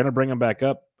 They're going to bring him back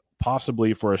up,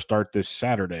 possibly for a start this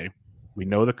Saturday. We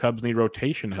know the Cubs need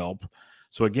rotation help.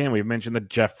 So, again, we've mentioned the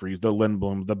Jeffries, the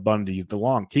Lindblums, the Bundys, the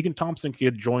Long. Keegan Thompson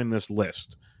could join this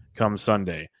list come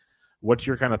Sunday. What's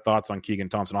your kind of thoughts on Keegan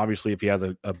Thompson? Obviously, if he has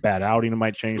a bad outing, it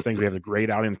might change things. If he has a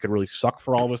great outing, it could really suck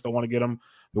for all of us that want to get him.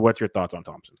 But what's your thoughts on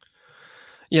Thompson?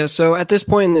 Yeah, so at this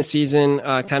point in the season,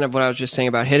 kind of what I was just saying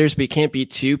about hitters, but you can't be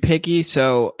too picky.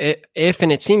 So if, and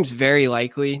it seems very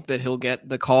likely that he'll get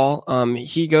the call,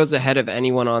 he goes ahead of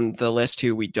anyone on the list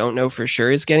who we don't know for sure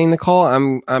is getting the call.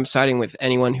 I'm siding with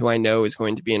anyone who I know is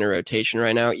going to be in a rotation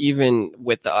right now, even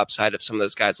with the upside of some of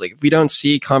those guys. Like, if we don't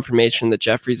see confirmation that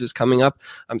Jeffries is coming up,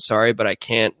 I'm sorry, but I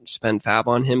can't spend fab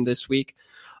on him this week.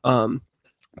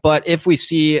 But if we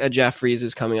see a Jeffries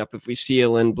is coming up, if we see a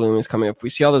Lindblom is coming up, if we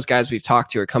see all those guys we've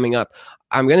talked to are coming up,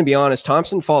 I'm going to be honest,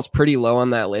 Thompson falls pretty low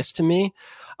on that list to me.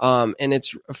 And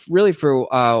it's really for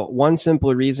one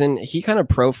simple reason. He kind of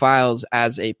profiles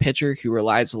as a pitcher who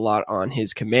relies a lot on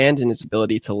his command and his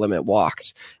ability to limit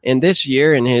walks. And this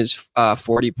year, in his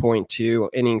 40.2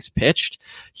 innings pitched,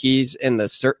 he's in the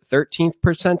 13th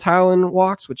percentile in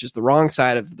walks, which is the wrong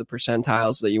side of the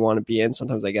percentiles that you want to be in.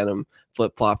 Sometimes I get them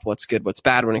flip-flop, what's good, what's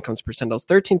bad when it comes to percentiles.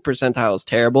 13th percentile is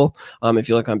terrible. If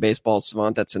you look on Baseball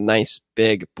Savant, that's a nice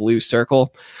big blue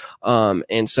circle.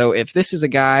 And so if this is a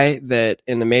guy that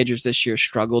in the majors this year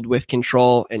struggled with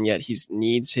control, and yet he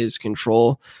needs his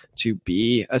control to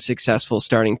be a successful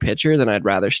starting pitcher, then I'd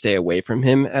rather stay away from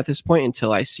him at this point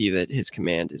until I see that his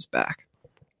command is back.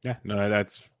 Yeah, no,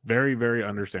 that's very, very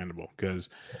understandable, because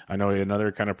I know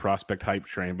another kind of prospect hype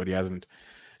train, but he hasn't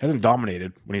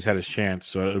dominated when he's had his chance,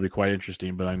 so it'll be quite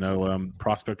interesting. But I know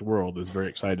Prospect World is very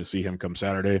excited to see him come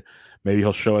Saturday. Maybe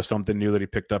he'll show us something new that he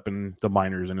picked up in the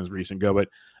minors in his recent go. But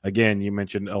again, you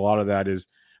mentioned a lot of that is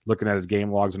looking at his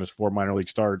game logs and his 4 minor league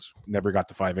starts, never got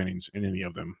to 5 innings in any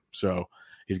of them. So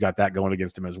he's got that going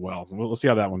against him as well. So we'll see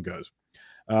how that one goes.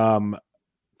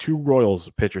 2 Royals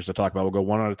pitchers to talk about. We'll go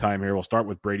one at a time here. We'll start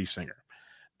with Brady Singer.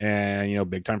 And,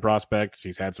 big time prospects.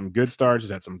 He's had some good starts.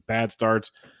 He's had some bad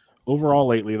starts. Overall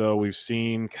lately, though, we've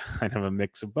seen kind of a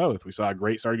mix of both. We saw a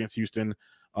great start against Houston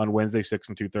on Wednesday, 6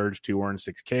 2/3, 2 earned,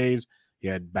 6 Ks. He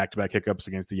had back-to-back hiccups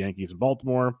against the Yankees and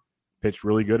Baltimore. Pitched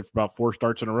really good for about 4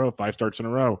 starts in a row, 5 starts in a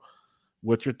row.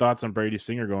 What's your thoughts on Brady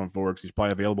Singer going forward? Because he's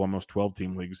probably available in most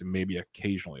 12-team leagues and maybe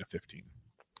occasionally a 15.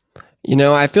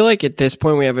 I feel like at this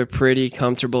point we have a pretty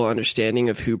comfortable understanding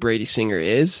of who Brady Singer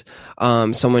is.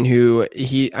 Someone who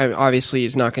obviously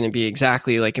is not going to be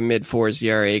exactly like a mid-4s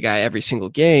ERA guy every single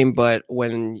game, but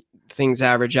when things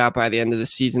average out by the end of the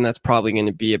season, that's probably going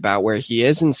to be about where he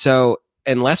is. And so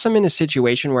unless I'm in a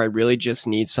situation where I really just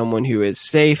need someone who is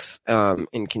safe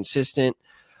and consistent,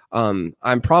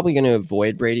 I'm probably going to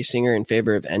avoid Brady Singer in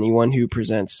favor of anyone who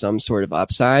presents some sort of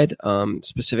upside.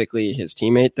 Specifically, his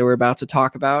teammate that we're about to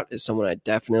talk about is someone I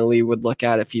definitely would look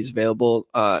at if he's available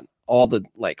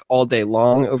all day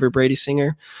long over Brady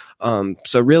Singer.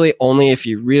 So really, only if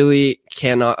you really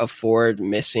cannot afford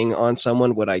missing on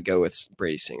someone would I go with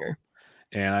Brady Singer.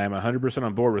 And I am 100%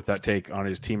 on board with that take on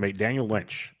his teammate Daniel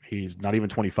Lynch. He's not even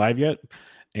 25 yet.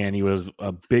 And he was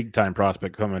a big-time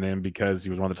prospect coming in because he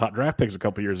was one of the top draft picks a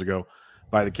couple years ago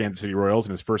by the Kansas City Royals.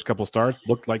 In his first couple starts,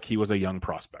 looked like he was a young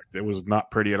prospect. It was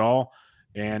not pretty at all.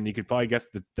 And you could probably guess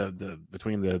the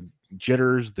between the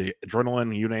jitters, the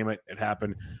adrenaline, you name it, it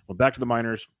happened. Went back to the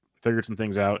minors, figured some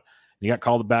things out. He got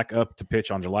called back up to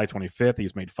pitch on July 25th.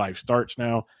 He's made 5 starts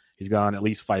now. He's gone at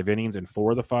least 5 innings in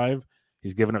 4 of the 5.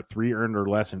 He's given up 3 earned or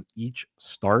less in each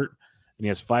start. And he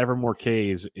has 5 or more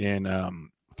Ks in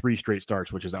 3 straight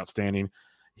starts, which is outstanding.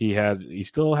 He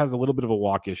still has a little bit of a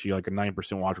walk issue, like a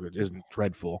 9% walk, which isn't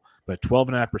dreadful, but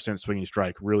 12.5% swinging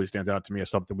strike really stands out to me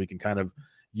as something we can kind of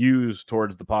use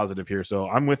towards the positive here. So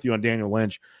I'm with you on Daniel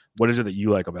Lynch. What is it that you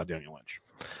like about Daniel Lynch?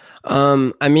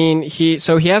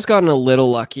 He has gotten a little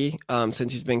lucky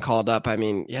since he's been called up. I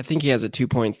think he has a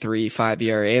 2.35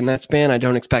 ERA in that span. I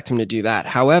don't expect him to do that.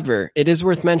 However, it is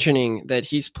worth mentioning that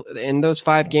he's in those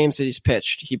 5 games that he's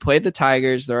pitched. He played the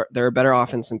Tigers. They're a better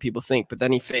offense than people think, but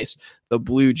then he faced the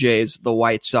Blue Jays, the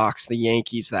White Sox, the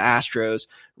Yankees, the Astros.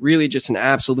 Really just an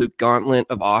absolute gauntlet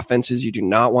of offenses you do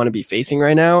not want to be facing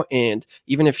right now. And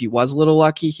even if he was a little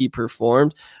lucky, he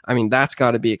performed. That's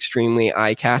got to be extremely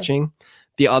eye-catching.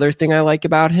 The other thing I like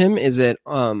about him is that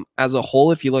as a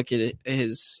whole, if you look at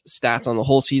his stats on the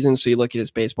whole season, so you look at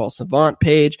his Baseball Savant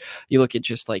page, you look at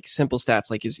just like simple stats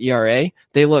like his ERA,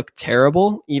 they look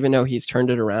terrible, even though he's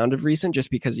turned it around of recent just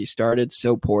because he started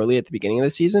so poorly at the beginning of the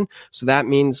season. So that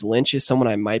means Lynch is someone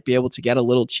I might be able to get a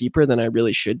little cheaper than I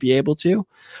really should be able to.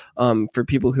 For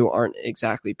people who aren't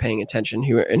exactly paying attention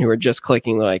who are just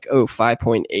clicking like,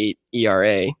 5.8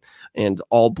 ERA. And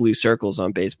all blue circles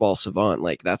on Baseball Savant,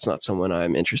 like that's not someone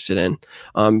I'm interested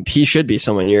in. He should be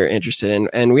someone you're interested in.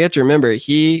 And we have to remember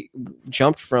he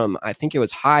jumped from, I think it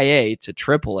was high A to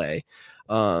triple A.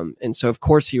 And so of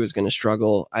course he was going to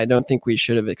struggle. I don't think we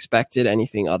should have expected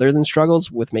anything other than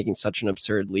struggles with making such an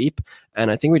absurd leap.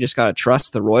 And I think we just got to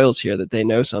trust the Royals here that they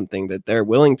know something, that they're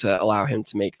willing to allow him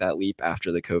to make that leap after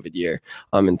the COVID year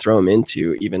and throw him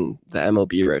into even the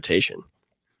MLB rotation.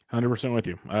 100% with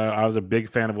you. I was a big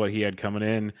fan of what he had coming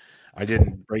in. I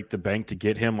didn't break the bank to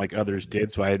get him like others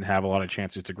did, so I didn't have a lot of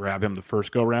chances to grab him the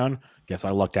first go round. Guess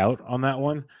I lucked out on that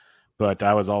one, but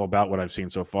I was all about what I've seen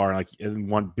so far. And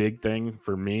one big thing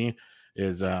for me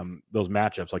is those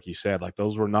matchups, like you said, like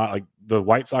those were not like the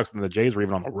White Sox and the Jays were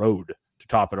even on the road to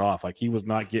top it off. Like he was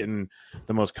not getting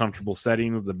the most comfortable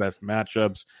settings, the best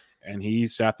matchups, and he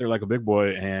sat there like a big boy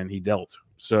and he dealt.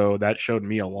 So that showed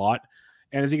me a lot.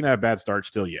 And is he going to have bad starts?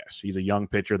 Still, yes. He's a young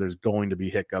pitcher. There's going to be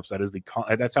hiccups.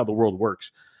 That's how the world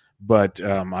works. But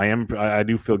I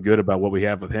do feel good about what we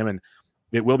have with him, and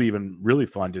it will be even really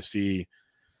fun to see,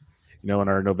 in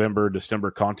our November, December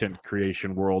content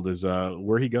creation world is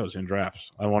where he goes in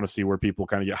drafts. I want to see where people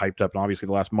kind of get hyped up, and obviously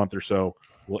the last month or so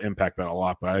will impact that a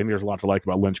lot. But I think there's a lot to like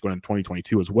about Lynch going into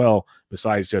 2022 as well,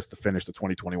 besides just to finish the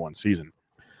 2021 season.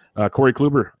 Corey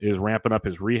Kluber is ramping up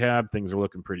his rehab. Things are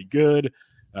looking pretty good.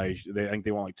 I think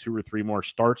they want like 2 or 3 more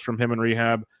starts from him in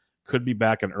rehab. Could be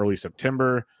back in early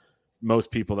September. Most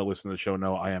people that listen to the show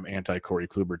know I am anti-Corey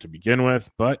Kluber to begin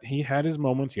with, but he had his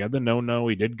moments. He had the no-no.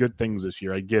 He did good things this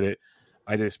year. I get it.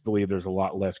 I just believe there's a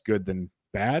lot less good than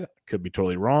bad. Could be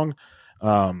totally wrong.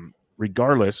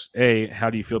 Regardless, A, how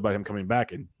do you feel about him coming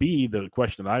back? And B, the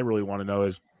question that I really want to know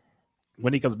is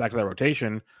when he comes back to that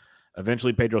rotation,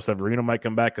 eventually Pedro Severino might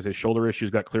come back because his shoulder issues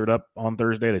got cleared up on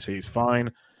Thursday. They say he's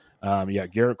fine. You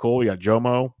got Garrett Cole, you got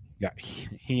Jomo, you got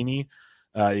Heaney,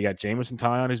 you got Jamison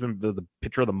Tyon, who's been the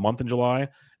pitcher of the month in July, and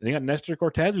you got Nestor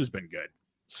Cortez, who's been good.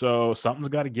 So something's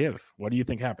got to give. What do you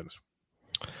think happens?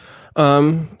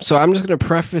 So I'm just going to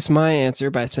preface my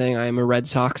answer by saying I am a Red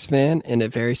Sox fan and a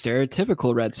very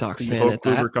stereotypical Red Sox fan at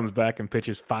that. Kluber comes back and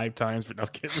pitches 5 times for no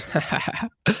kidding.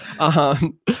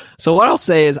 So what I'll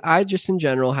say is I just in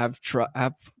general have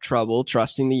trouble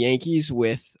trusting the Yankees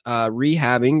with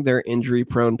rehabbing their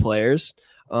injury-prone players.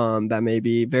 That may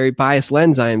be very biased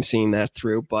lens I am seeing that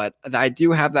through, but I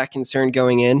do have that concern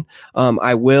going in.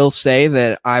 I will say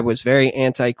that I was very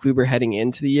anti-Kluber heading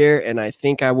into the year, and I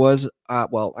think I was,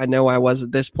 I know I was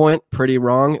at this point pretty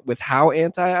wrong with how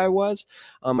anti I was.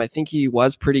 I think he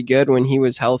was pretty good when he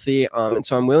was healthy, and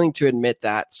so I'm willing to admit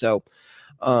that. So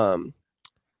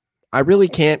I really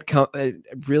can't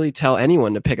really tell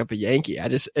anyone to pick up a Yankee.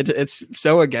 It's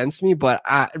so against me, but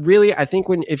I think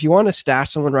if you want to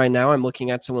stash someone right now, I'm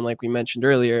looking at someone like we mentioned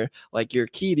earlier, like your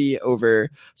Urquidy over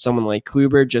someone like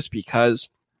Kluber, just because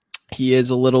he is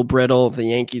a little brittle. The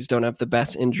Yankees don't have the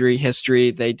best injury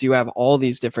history. They do have all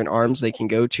these different arms they can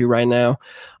go to right now.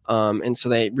 And so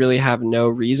they really have no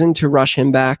reason to rush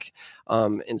him back.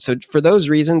 And so for those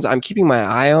reasons, I'm keeping my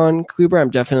eye on Kluber. I'm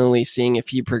definitely seeing if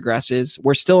he progresses.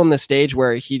 We're still in the stage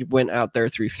where he went out there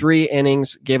through 3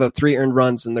 innings, gave up 3 earned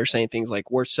runs, and they're saying things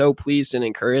like, we're so pleased and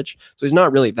encouraged. So he's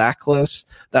not really that close.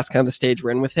 That's kind of the stage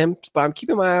we're in with him. But I'm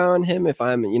keeping my eye on him if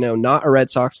I'm, not a Red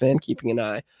Sox fan, keeping an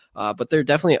eye. But there are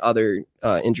definitely other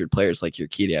injured players like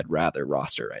Urquidy I'd rather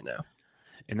roster right now.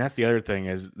 And that's the other thing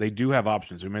is they do have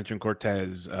options. We mentioned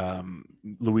Cortez,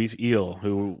 Luis Eel,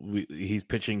 he's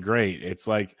pitching great. It's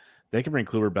like they can bring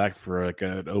Kluber back for like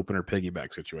an opener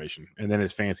piggyback situation, and then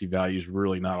his fantasy value is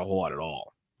really not a whole lot at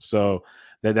all. So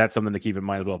that's something to keep in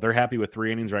mind as well. If they're happy with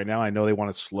 3 innings right now, I know they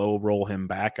want to slow roll him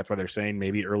back. That's why they're saying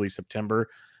maybe early September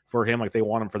for him. Like they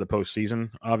want him for the postseason,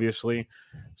 obviously.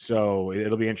 So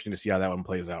it'll be interesting to see how that one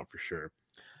plays out for sure.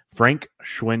 Frank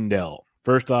Schwindel.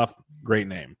 First off, great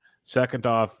name. Second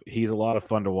off, he's a lot of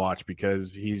fun to watch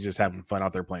because he's just having fun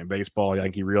out there playing baseball. I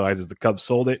think he realizes the Cubs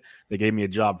sold it. They gave me a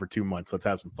job for 2 months. Let's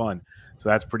have some fun. So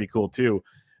that's pretty cool too.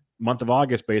 Month of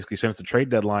August, basically, since the trade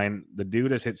deadline, the dude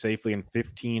has hit safely in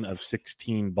 15 of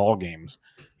 16 ball games.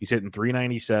 He's hitting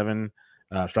 .397,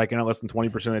 striking out less than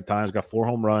 20% of the time. He's got 4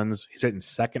 home runs. He's hitting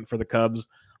second for the Cubs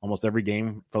almost every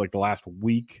game for like the last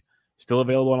week. Still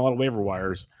available on a lot of waiver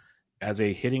wires. As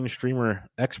a hitting streamer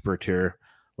expert here,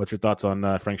 what's your thoughts on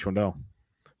Frank Schwindel?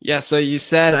 Yeah, so you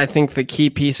said, I think, the key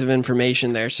piece of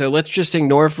information there. So let's just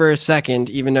ignore for a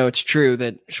second, even though it's true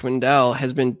that Schwindel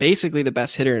has been basically the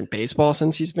best hitter in baseball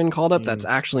since he's been called up. That's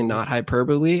actually not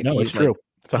hyperbole. No, it's true.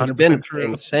 It's 100% been true.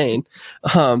 Insane.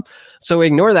 So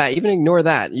ignore that. Even ignore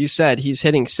that. You said he's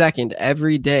hitting second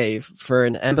every day for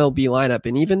an MLB lineup.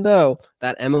 And even though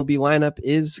that MLB lineup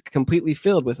is completely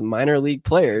filled with minor league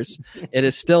players, it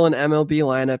is still an MLB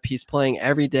lineup. He's playing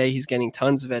every day. He's getting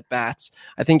tons of at-bats.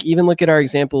 I think even look at our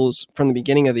examples from the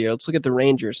beginning of the year. Let's look at the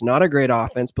Rangers. Not a great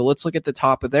offense, but let's look at the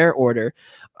top of their order.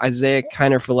 Isaiah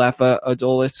Kiner-Falefa,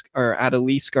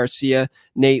 Adolis Garcia,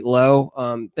 Nate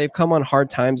Lowe. They've come on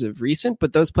hard times of recent,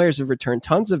 but those players have returned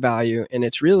tons of value. And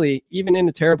it's really even in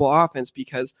a terrible offense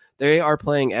because they are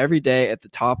playing every day at the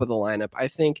top of the lineup. I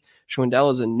think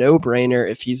Schwindel is a no-brainer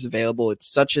if he's available. It's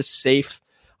such a safe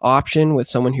option with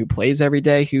someone who plays every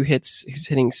day, who's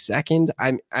hitting second.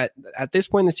 I'm at this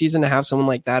point in the season to have someone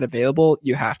like that available,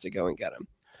 you have to go and get him.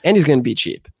 And he's going to be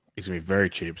cheap. He's going to be very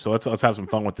cheap. So let's have some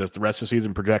fun with this. The rest of the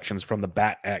season projections from the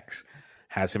Bat X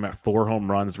has him at 4 home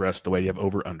runs the rest of the way. Do you have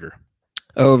over-under?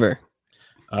 Over.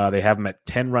 They have him at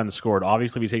 10 runs scored.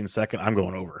 Obviously, if he's hitting second, I'm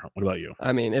going over. What about you?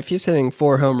 I mean, if he's hitting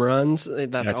 4 home runs,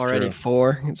 that's already true.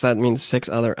 4. So that means 6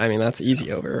 other. I mean, that's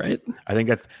easy over, right? I think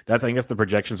that's the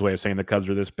projections way of saying the Cubs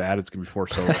are this bad. It's going to be 4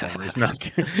 solo homers.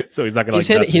 So he's not going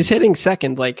to. He's hitting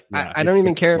second. Like yeah, I don't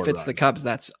even care if it's the Cubs.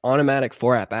 That's automatic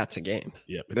 4 at bats a game.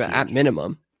 Yep, at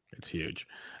minimum. It's huge.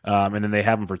 And then they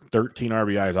have him for 13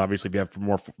 RBIs. Obviously, if you have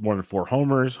more than 4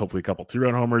 homers, hopefully a couple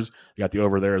 3-run homers, you got the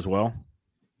over there as well.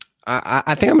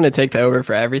 I think I'm going to take the over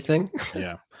for everything.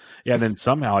 Yeah. And then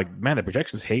somehow, the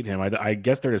projections hate him. I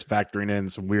guess they're just factoring in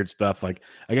some weird stuff. I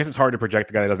guess it's hard to project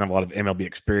a guy that doesn't have a lot of MLB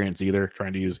experience either,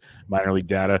 trying to use minor league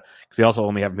data, because they also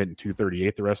only have him hitting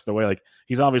 238 the rest of the way.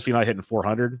 He's obviously not hitting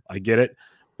 400. I get it,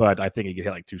 but I think he could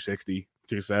hit 260,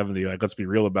 270. Let's be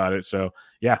real about it. So,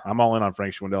 yeah, I'm all in on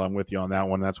Frank Schwindel. I'm with you on that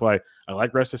one. That's why I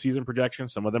like rest of season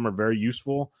projections. Some of them are very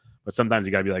useful. But sometimes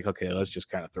you got to be okay, let's just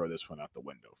kind of throw this one out the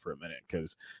window for a minute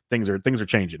because things are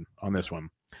changing on this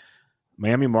one.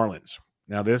 Miami Marlins.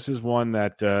 Now, this is one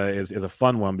that is a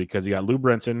fun one because you got Lou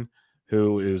Brinson,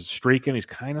 who is streaking. He's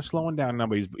kind of slowing down now,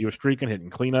 but he was streaking,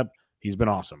 hitting cleanup. He's been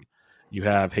awesome. You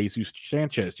have Jesus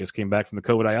Sanchez, just came back from the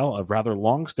COVID IL, a rather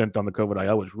long stint on the COVID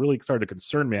IL, which really started to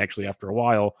concern me actually after a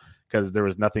while because there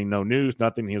was nothing, no news,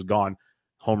 nothing. He was gone.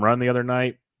 Home run the other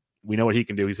night. We know what he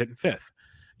can do. He's hitting 5th.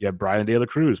 You have Brian De La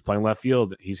Cruz playing left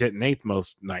field. He's hitting 8th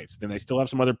most nights. Then they still have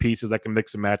some other pieces that can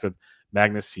mix and match with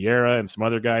Magnus Sierra and some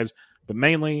other guys. But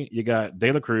mainly, you got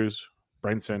De La Cruz,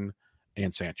 Brinson,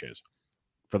 and Sanchez.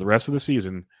 For the rest of the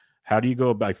season, how do you go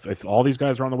about, if all these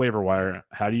guys are on the waiver wire,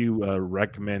 how do you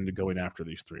recommend going after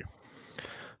these 3?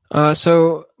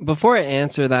 So before I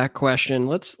answer that question,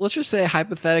 let's just say,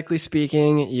 hypothetically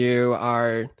speaking, you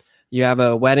have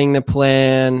a wedding to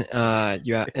plan,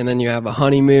 and then you have a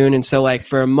honeymoon. And so like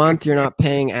for a month, you're not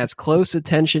paying as close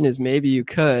attention as maybe you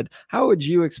could. How would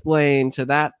you explain to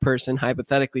that person,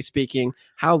 hypothetically speaking,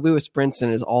 how Lewis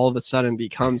Brinson has all of a sudden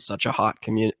become such a hot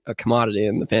commodity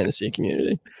in the fantasy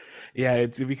community? Yeah,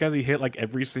 it's because he hit like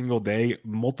every single day,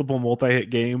 multiple multi-hit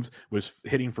games, was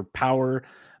hitting for power.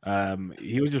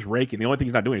 He was just raking. The only thing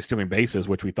he's not doing is stealing bases,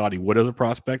 which we thought he would as a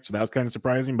prospect. So that was kind of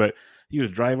surprising, but he was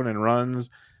driving in runs.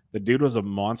 The dude was a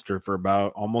monster for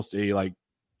about almost a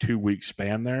 2-week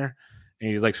span there. And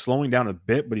he's like slowing down a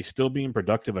bit, but he's still being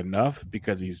productive enough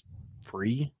because he's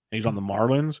free and he's on the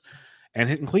Marlins and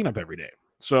hitting cleanup every day.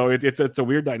 So it's a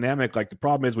weird dynamic. Like the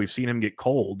problem is we've seen him get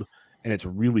cold and it's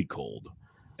really cold.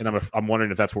 And I'm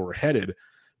wondering if that's where we're headed.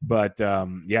 But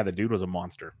yeah, the dude was a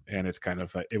monster and it's kind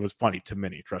of, it was funny to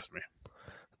many, trust me.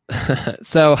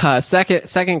 So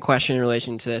second question in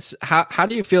relation to this, how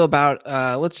do you feel about,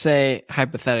 let's say,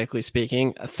 hypothetically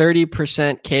speaking, a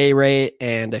 30% K rate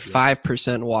and a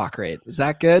 5% walk rate? Is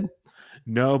that good?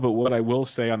 No, but what I will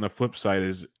say on the flip side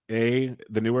is A,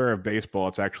 the new era of baseball,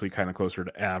 it's actually kind of closer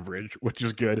to average, which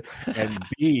is good. And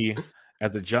B,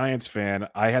 as a Giants fan,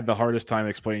 I had the hardest time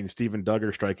explaining Steven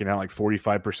Duggar striking out like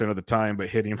 45% of the time, but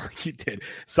hitting like he did.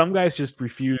 Some guys just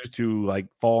refuse to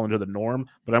fall into the norm,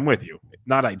 but I'm with you.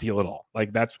 Not ideal at all.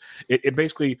 Like that's it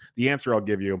basically the answer I'll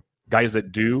give you. Guys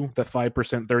that do that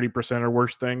 5%, 30% or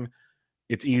worse thing,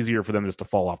 it's easier for them just to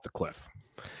fall off the cliff.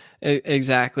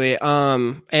 Exactly.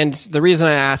 And the reason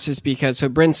I asked is because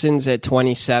Brinson's at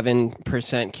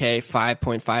 27% K,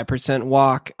 5.5%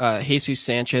 walk. Jesus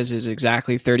Sanchez is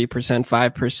exactly 30%,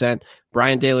 5%.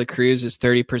 Brian De La Cruz is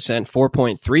 30%,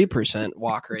 4.3%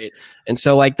 walk rate. And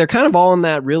so they're kind of all in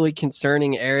that really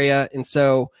concerning area. And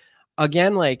so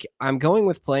again, I'm going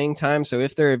with playing time. So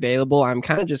if they're available, I'm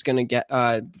kind of just going to get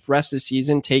rest of the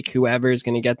season, take whoever is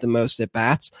going to get the most at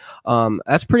bats.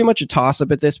 That's pretty much a toss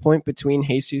up at this point between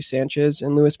Jesus Sanchez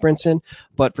and Lewis Brinson.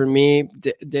 But for me,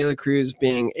 De La Cruz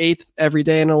being 8th every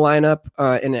day in a lineup,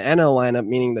 in an NL lineup,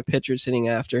 meaning the pitcher's sitting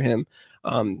after him,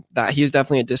 that he's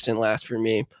definitely a distant last for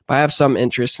me. But I have some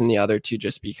interest in the other two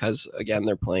just because, again,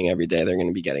 they're playing every day. They're going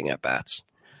to be getting at bats.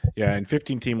 Yeah, in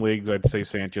 15-team leagues, I'd say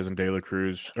Sanchez and De La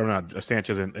Cruz, or not,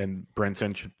 Sanchez and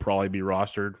Brinson should probably be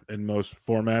rostered in most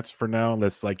formats for now,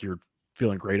 unless you're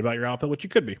feeling great about your outfit, which you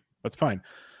could be. That's fine.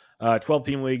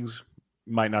 12-team leagues,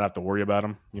 might not have to worry about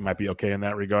them. You might be okay in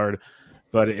that regard.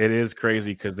 But it is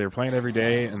crazy because they're playing every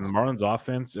day, and the Marlins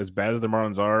offense, as bad as the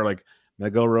Marlins are,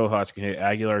 Miguel Rojas can hit,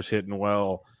 Aguilar's hitting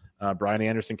well. Brian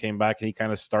Anderson came back, and he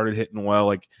kind of started hitting well.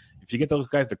 If you get those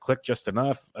guys to click just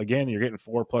enough, again, you're getting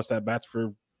 4+ at-bats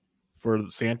for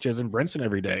Sanchez and Brinson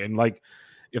every day. And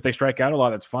if they strike out a lot,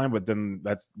 that's fine. But then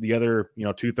that's the other,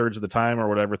 2/3 of the time or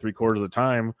whatever, 3/4 of the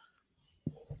time,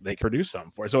 they can produce something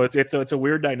for it. So it's a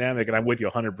weird dynamic. And I'm with you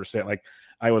 100%.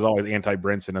 I was always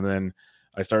anti-Brinson. And then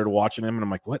I started watching him and I'm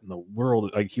like, what in the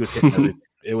world? He was hitting everything.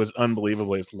 It was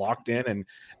unbelievable. It's locked in. And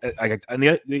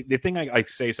the thing I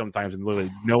say sometimes, and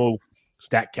literally no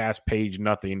StatCast page,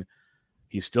 nothing,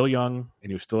 he's still young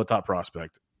and he was still a top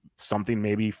prospect. Something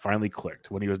maybe finally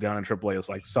clicked when he was down in AAA.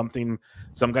 It's something,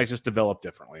 some guys just develop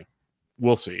differently.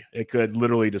 We'll see. It could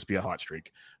literally just be a hot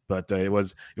streak, but it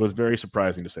was very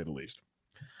surprising to say the least.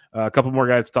 A couple more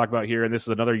guys to talk about here, and this is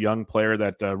another young player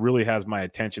that really has my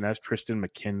attention. That's Triston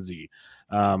McKenzie,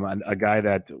 a guy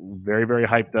that very, very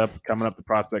hyped up coming up the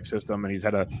prospect system, and he's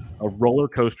had a roller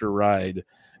coaster ride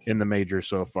in the majors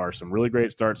so far. Some really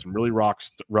great starts, some really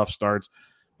rough starts.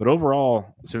 But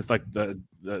overall, since the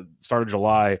start of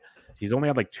July, he's only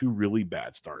had 2 really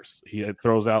bad starts. He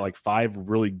throws out 5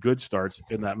 really good starts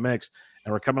in that mix,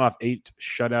 and we're coming off 8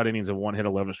 shutout innings of 1 hit,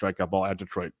 11 strikeout ball at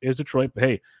Detroit. Is Detroit? But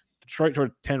hey, Detroit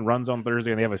scored 10 runs on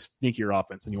Thursday, and they have a sneakier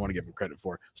offense than you want to give them credit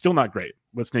for. Still not great,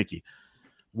 but sneaky.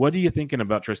 What are you thinking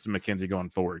about Triston McKenzie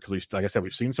going forward? Because like I said,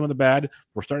 we've seen some of the bad.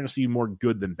 We're starting to see more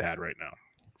good than bad right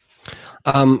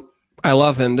now. I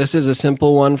love him. This is a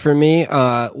simple one for me.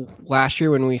 Last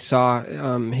year when we saw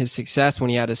his success, when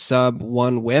he had a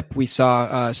sub-1 whip, we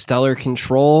saw stellar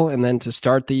control. And then to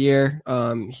start the year,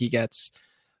 he gets,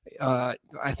 I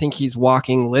think he's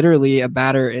walking literally a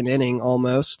batter an inning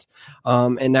almost.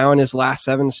 And now in his last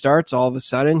 7 starts, all of a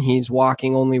sudden he's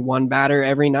walking only 1 batter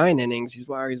every 9 innings. He's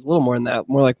a little more than that,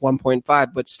 more like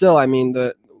 1.5. But still, I mean,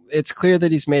 it's clear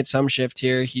that he's made some shift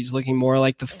here. He's looking more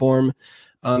like the form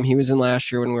he was in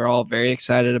last year when we were all very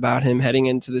excited about him heading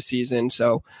into the season.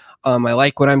 So I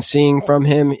like what I'm seeing from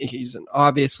him. He's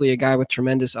obviously a guy with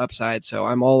tremendous upside. So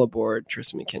I'm all aboard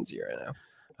Tristan McKenzie right now.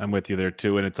 I'm with you there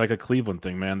too. And it's like a Cleveland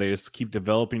thing, man. They just keep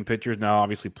developing pitchers. Now,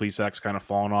 obviously, Plesac's kind of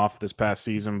fallen off this past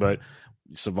season, but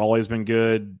Savali's been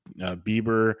good.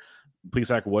 Bieber,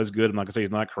 Plesac was good. I'm not going to say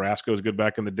he's not. Carrasco was good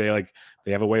back in the day. Like,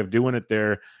 they have a way of doing it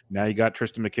there. Now you got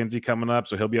Tristan McKenzie coming up,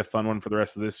 so he'll be a fun one for the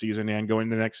rest of this season and going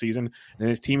into next season. And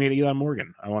his teammate Eli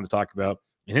Morgan, I want to talk about.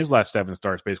 In his last 7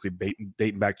 starts, basically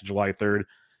dating back to July 3rd,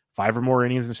 5 or more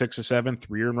innings in 6 or 7,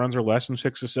 3 earned runs or less in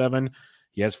 6 or 7.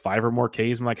 He has 5 or more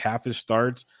Ks in like half his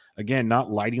starts. Again, not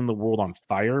lighting the world on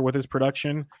fire with his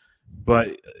production, but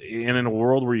in a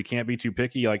world where you can't be too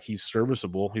picky, like, he's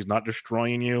serviceable. He's not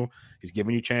destroying you. He's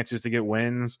giving you chances to get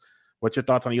wins. What's your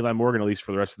thoughts on Eli Morgan, at least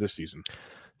for the rest of this season?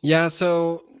 Yeah,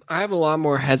 so I have a lot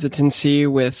more hesitancy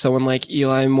with someone like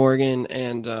Eli Morgan,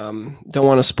 and don't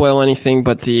want to spoil anything,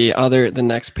 but the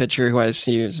next pitcher who I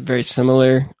see is very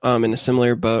similar, in a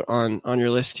similar boat on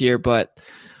your list here. But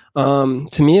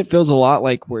to me, it feels a lot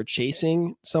like we're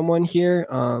chasing someone here.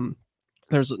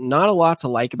 There's not a lot to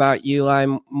like about Eli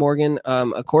Morgan.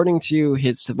 According to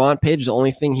his Savant page, the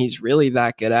only thing he's really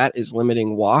that good at is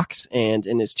limiting walks. And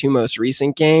in his 2 most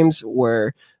recent games,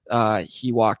 where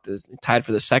he tied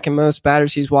for the second most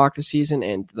batters he's walked this season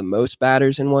and the most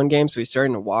batters in one game, so he's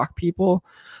starting to walk people.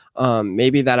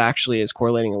 Maybe that actually is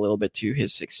correlating a little bit to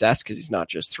his success because he's not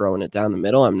just throwing it down the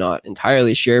middle. I'm not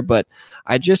entirely sure, but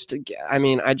I just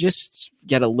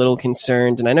get a little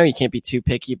concerned, and I know you can't be too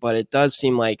picky, but it does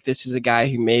seem like this is a guy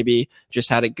who maybe just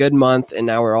had a good month and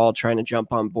now we're all trying to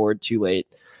jump on board too late.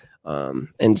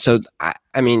 And so,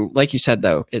 I mean, like you said,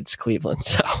 though, it's Cleveland,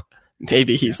 so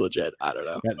maybe he's legit. I don't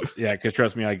know. Yeah, because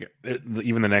trust me, like,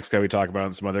 even the next guy we talk about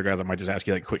and some other guys I might just ask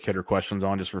you like quick hitter questions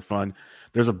on just for fun.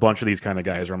 There's a bunch of these kind of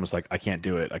guys where I'm just like, I can't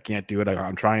do it.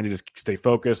 I'm trying to just stay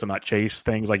focused and not chase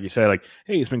things. Like you said, like,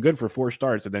 hey, it's been good for 4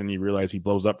 starts. And then you realize he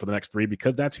blows up for the next 3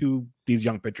 because that's who these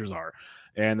young pitchers are.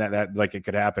 And that like, it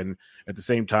could happen at the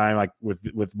same time. Like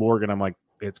with Morgan, I'm like,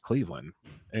 it's Cleveland.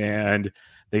 And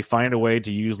they find a way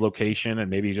to use location and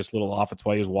maybe just a little off its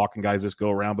way as walking guys this go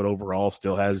around, but overall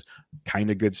still has kind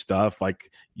of good stuff.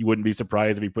 Like, you wouldn't be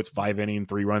surprised if he puts 5 inning,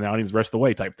 3 run outings the rest of the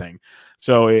way type thing.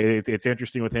 So it's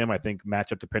interesting with him. I think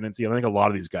matchup dependency. I think a lot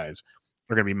of these guys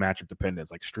are going to be matchup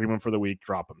dependent. Like, stream them for the week,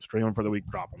 drop them. Stream them for the week,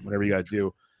 drop them. Whatever you guys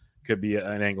do could be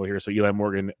an angle here. So Eli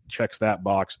Morgan checks that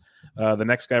box. The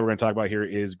next guy we're going to talk about here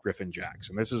is Griffin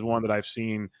Jackson. This is one that I've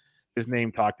seen his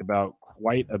name talked about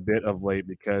quite a bit of late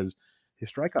because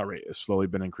his strikeout rate has slowly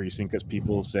been increasing because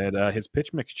people said his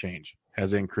pitch mix change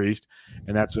has increased.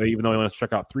 And that's even though he only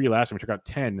struck out 3 last time, he struck out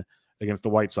 10 against the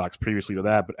White Sox previously to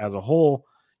that. But as a whole,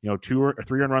 2 or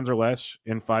 3 earned runs or less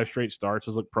in 5 straight starts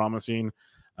has looked promising.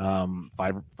 5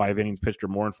 innings pitched or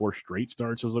more in 4 straight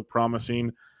starts has looked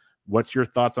promising. What's your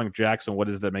thoughts on Jackson? What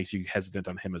is it that makes you hesitant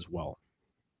on him as well?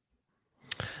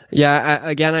 Yeah,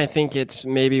 I think it's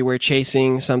maybe we're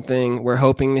chasing something. We're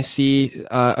hoping to see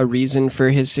a reason for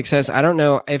his success. I don't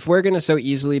know if we're going to so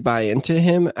easily buy into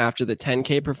him after the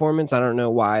 10K performance. I don't know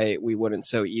why we wouldn't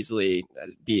so easily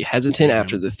be hesitant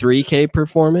after the 3K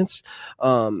performance.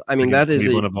 I mean, that is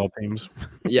of all teams.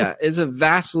 Yeah, is a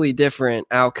vastly different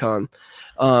outcome.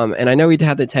 And I know he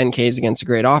had the 10Ks against a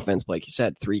great offense, but like you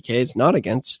said, 3Ks not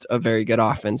against a very good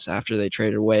offense after they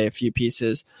traded away a few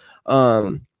pieces.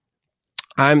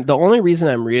 The only reason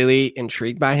I'm really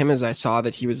intrigued by him is I saw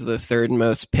that he was the third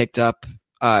most picked up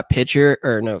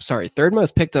third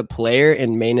most picked up player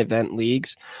in main event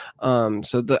leagues.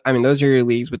 Those are your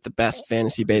leagues with the best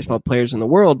fantasy baseball players in the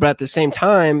world. But at the same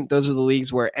time, those are the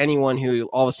leagues where anyone who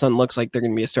all of a sudden looks like they're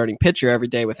going to be a starting pitcher every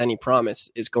day with any promise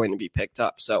is going to be picked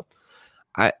up. So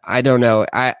I don't know.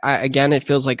 Again, it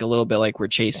feels like a little bit like we're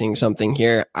chasing something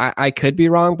here. I could be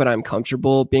wrong, but I'm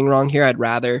comfortable being wrong here. I'd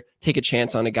rather take a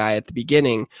chance on a guy at the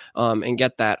beginning and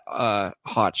get that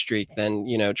hot streak than,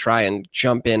 try and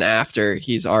jump in after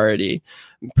he's already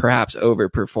perhaps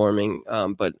overperforming.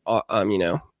 But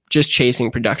just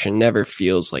chasing production never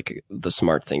feels like the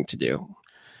smart thing to do.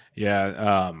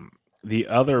 Yeah. The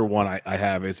other one I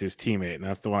have is his teammate, and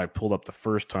that's the one I pulled up the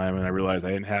first time, and I realized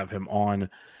I didn't have him on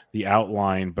the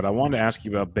outline, but I wanted to ask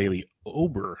you about Bailey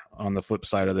Ober on the flip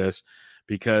side of this,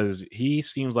 because he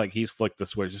seems like he's flicked the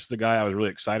switch. This is the guy I was really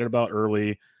excited about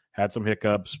early, had some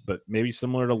hiccups, but maybe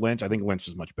similar to Lynch. I think Lynch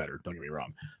is much better, don't get me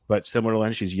wrong. But similar to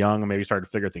Lynch, he's young and maybe started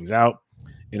to figure things out.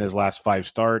 In his last 5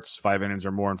 starts, 5 innings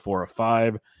or more in 4 of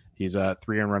 5. He's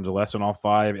 3 earned runs or less in all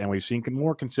 5, and we've seen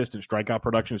more consistent strikeout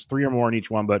production. It's 3 or more in each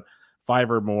one, but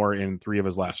 5 or more in 3 of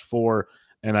his last 4.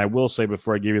 And I will say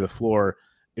before I give you the floor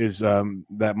is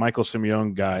that Michael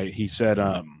Simeone guy. He said,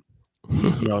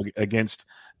 against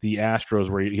the Astros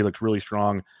where he looked really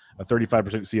strong, a 35%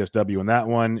 CSW in that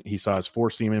one. He saw his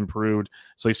 4-seam improved.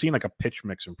 So he's seen like a pitch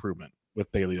mix improvement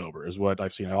with Bailey Ober is what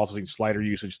I've seen. I've also seen slider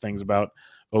usage things about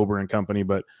Ober and company.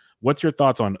 But what's your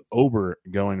thoughts on Ober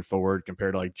going forward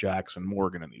compared to like Jackson,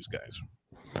 Morgan, and these guys?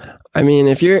 I mean,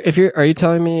 are you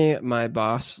telling me my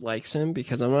boss likes him?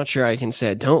 Because I'm not sure I can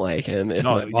say I don't like him. If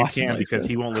no, my boss you can, likes because him.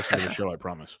 he won't listen to the show. I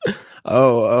promise.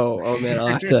 Oh man,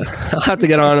 I'll have to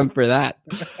get on him for that.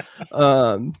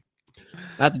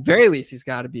 At the very least, he's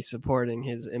got to be supporting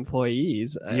his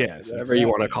employees. Yes, whatever you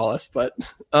want to call us. But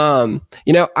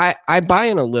I buy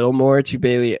in a little more to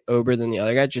Bailey Ober than the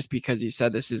other guy, just because he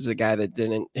said this is a guy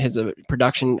that his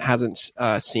production hasn't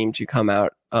seemed to come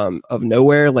out of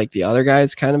nowhere like the other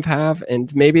guys kind of have,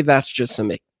 and maybe that's just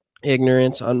some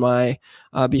ignorance on my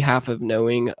behalf of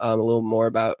knowing a little more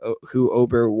about who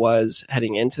Ober was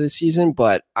heading into the season.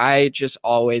 But I just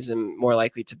always am more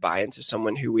likely to buy into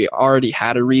someone who we already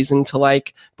had a reason to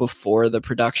like before the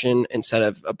production, instead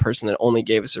of a person that only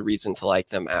gave us a reason to like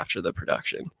them after the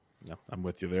production. Yeah, I'm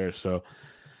with you there. So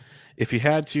if you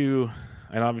had to,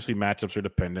 and obviously matchups are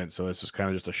dependent, so this is kind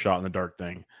of just a shot in the dark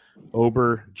thing.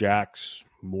 Ober, Jax,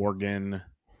 Morgan,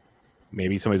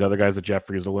 maybe some of these other guys, the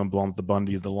Jeffries, the Lindblom, the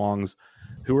Bundys, the Longs,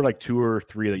 who are like 2 or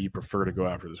 3 that you prefer to go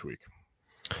after this week?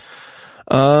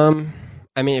 I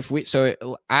mean, I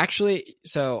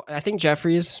think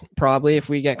Jeffries probably, if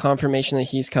we get confirmation that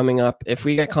he's coming up, if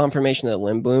we get confirmation that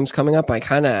Lindblom's coming up,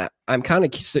 I'm kind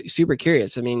of super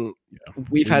curious. I mean,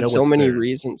 we've had so many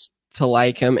reasons to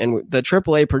like him, and the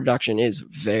AAA production is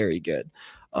very good.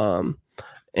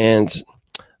 And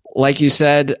like you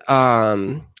said,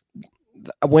 I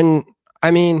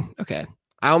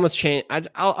almost changed.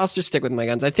 I'll just stick with my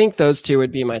guns. I think those 2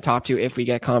 would be my top 2 if we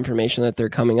get confirmation that they're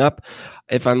coming up.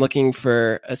 If I'm looking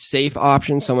for a safe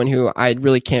option, someone who I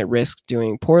really can't risk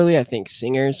doing poorly, I think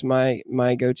Singer's my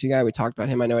go-to guy. We talked about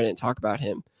him. I know I didn't talk about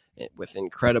him with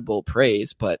incredible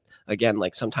praise, but again,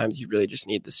 like sometimes you really just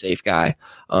need the safe guy,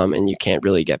 and you can't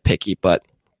really get picky. But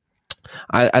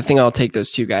I think I'll take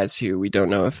those 2 guys who we don't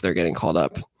know if they're getting called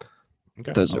up.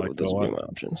 Okay. Those would be my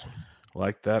options.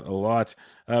 Like that a lot.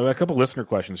 A couple listener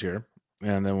questions here,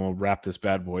 and then we'll wrap this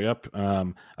bad boy up.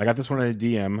 I got this one in a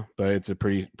DM, but it's a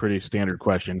pretty standard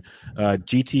question.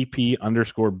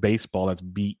 GTP_baseball, that's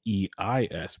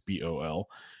BEISBOL.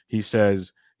 He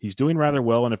says he's doing rather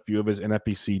well in a few of his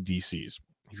NFBC DCs.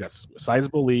 He's got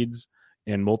sizable leads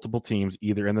in multiple teams,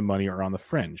 either in the money or on the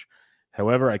fringe.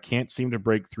 However, I can't seem to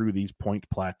break through these point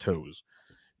plateaus.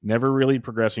 Never really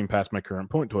progressing past my current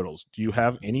point totals. Do you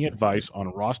have any advice on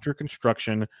roster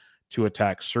construction to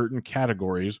attack certain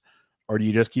categories, or do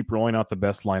you just keep rolling out the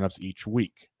best lineups each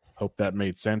week? Hope that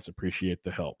made sense. Appreciate the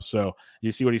help. So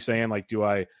you see what he's saying? Like, do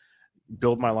I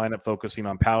build my lineup focusing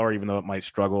on power, even though it might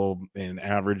struggle in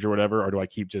average or whatever? Or do I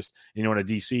keep just, in a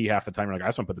DC, half the time you're like, I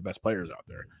just want to put the best players out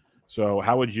there. So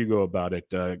how would you go about it,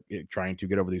 trying to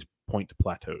get over these point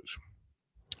plateaus?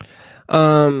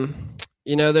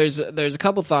 There's a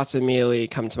couple thoughts that immediately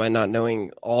come to mind, not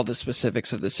knowing all the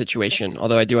specifics of the situation,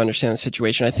 although I do understand the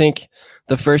situation. I think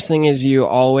the first thing is you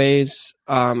always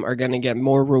are going to get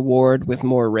more reward with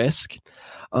more risk.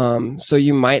 So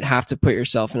you might have to put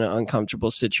yourself in an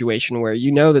uncomfortable situation where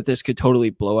you know that this could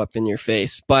totally blow up in your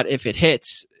face. But if it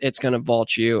hits, it's going to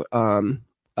vault you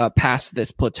past this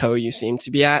plateau you seem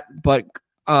to be at. But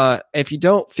if you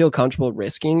don't feel comfortable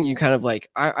risking, you kind of like,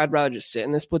 I'd rather just sit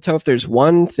in this plateau. If there's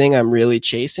one thing I'm really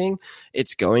chasing,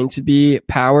 it's going to be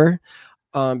power,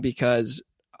 because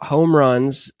home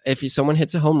runs, if someone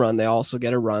hits a home run, they also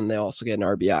get a run, they also get an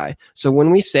RBI. So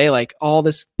when we say like all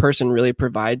this person really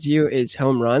provides you is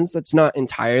home runs, that's not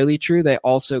entirely true. They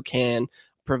also can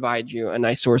provide you a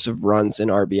nice source of runs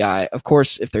and RBI. Of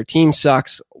course, if their team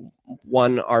sucks,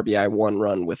 1 RBI, 1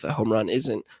 run with a home run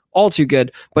isn't all too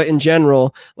good. But in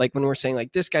general, like when we're saying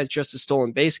like this guy's just a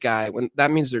stolen base guy, when that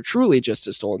means they're truly just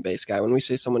a stolen base guy. When we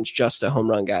say someone's just a home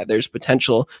run guy, there's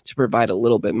potential to provide a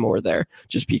little bit more there,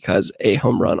 just because a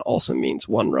home run also means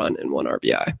 1 run and 1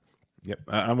 RBI. Yep,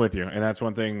 I'm with you. And that's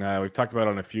one thing we've talked about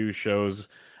on a few shows,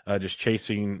 just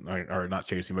chasing, or not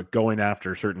chasing, but going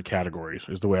after certain categories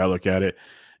is the way I look at it.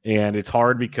 And it's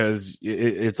hard because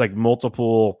it's like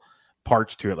multiple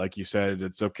parts to it. Like you said,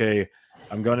 it's okay,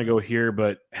 I'm going to go here,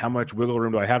 but how much wiggle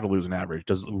room do I have to lose an average?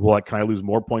 Can I lose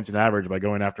more points in average by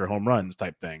going after home runs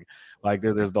type thing? Like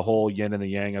there's the whole yin and the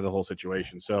yang of the whole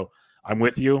situation. So I'm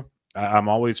with you. I'm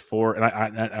always for, and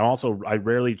I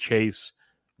rarely chase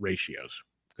ratios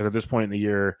because at this point in the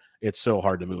year, it's so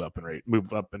hard to move up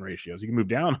in ratios. You can move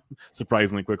down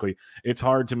surprisingly quickly. It's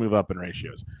hard to move up in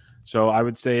ratios. So I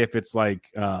would say if it's like,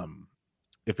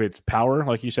 if it's power,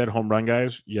 like you said, home run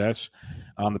guys, yes.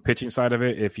 On the pitching side of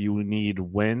it, if you need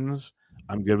wins,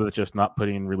 I'm good with just not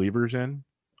putting relievers in.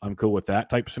 I'm cool with that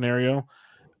type of scenario.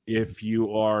 If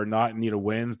you are not in need of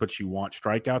wins, but you want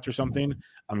strikeouts or something,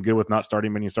 I'm good with not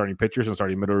starting many starting pitchers and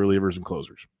starting middle relievers and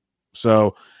closers.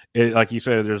 So, like you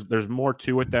said, there's more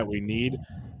to it that we need.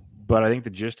 But I think the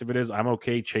gist of it is I'm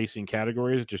okay chasing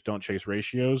categories, just don't chase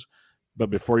ratios. But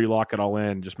before you lock it all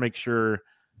in, just make sure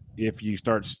if you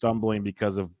start stumbling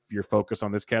because of your focus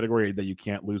on this category that you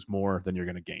can't lose more than you're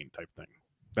going to gain type thing.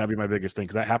 That'd be my biggest thing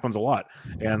because that happens a lot.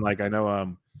 And like I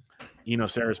know Eno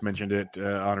Saris mentioned it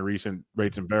on a recent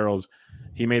Rates and Barrels.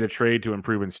 He made a trade to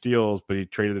improve in steals, but he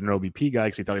traded an OBP guy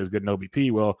because he thought he was good in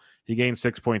OBP. Well, he gained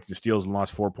 6 points in steals and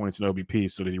lost 4 points in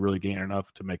OBP. So did he really gain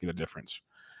enough to make it a difference?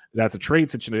 That's a trade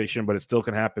situation, but it still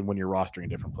can happen when you're rostering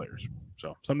different players.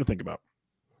 So something to think about.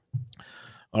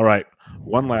 All right.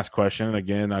 One last question.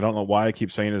 Again, I don't know why I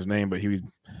keep saying his name, but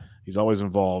he's always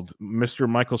involved. Mr.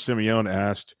 Michael Simeone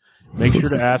asked, make sure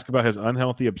to ask about his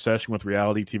unhealthy obsession with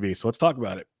reality TV. So let's talk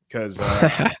about it because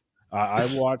I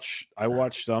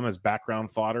watch some as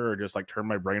background fodder or just like turn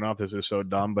my brain off. This is so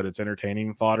dumb, but it's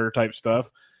entertaining fodder type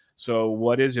stuff. So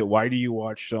what is it? Why do you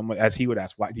watch so much? As he would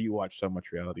ask, why do you watch so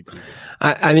much reality TV?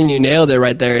 I mean, you nailed it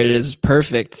right there. It is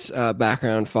perfect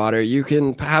background fodder. You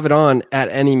can have it on at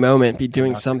any moment, be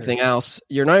doing something else.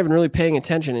 You're not even really paying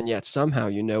attention, and yet somehow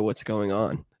you know what's going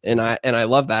on. And I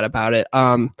love that about it.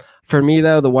 For me,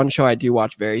 though, the one show I do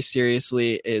watch very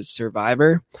seriously is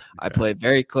Survivor. Okay. I pay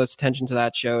very close attention to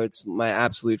that show. It's my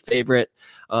absolute favorite.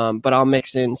 But I'll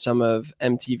mix in some of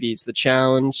MTV's The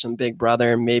Challenge, some Big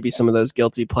Brother, maybe some of those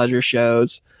guilty pleasure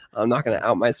shows. I'm not going to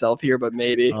out myself here, but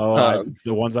maybe. It's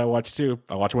the ones I watch too.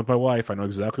 I watch them with my wife. I know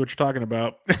exactly what you're talking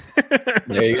about.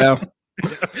 There you go.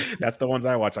 That's the ones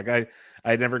I watch. Like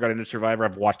I never got into Survivor.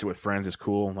 I've watched it with friends. It's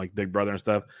cool, like Big Brother and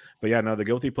stuff. But yeah, no, the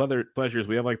guilty pleasures.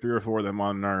 We have like 3 or 4 of them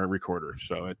on our recorder.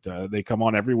 So they come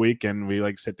on every week, and we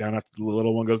like sit down after the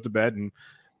little one goes to bed, and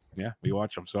yeah, we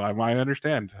watch them. So I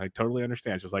understand. I totally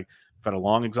understand. It's just like I've had a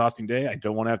long, exhausting day. I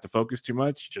don't want to have to focus too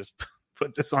much. Just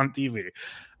put this on TV.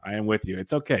 I am with you.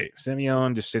 It's okay.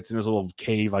 Simeone just sits in his little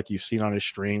cave like you've seen on his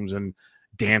streams and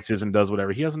dances and does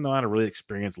whatever. He doesn't know how to really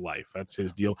experience life. That's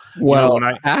his deal. Well,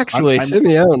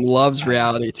 Simeone loves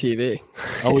reality TV.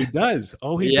 Oh, he does.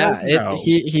 Oh, he does. Now.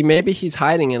 He maybe he's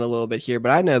hiding it a little bit here,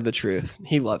 but I know the truth.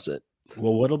 He loves it.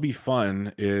 Well, what'll be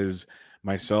fun is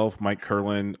myself, Mike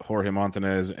Curlin, Jorge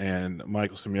Montanez, and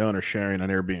Michael Simeone are sharing an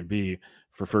Airbnb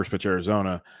for First Pitch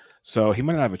Arizona. So he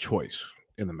might not have a choice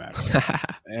in the matter.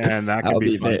 And that could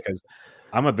be fun because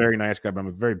I'm a very nice guy, but I'm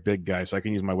a very big guy, so I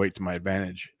can use my weight to my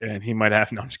advantage. And he might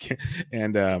have, no, I'm just kidding.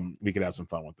 And we could have some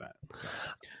fun with that. So.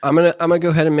 I'm gonna go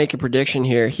ahead and make a prediction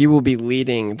here. He will be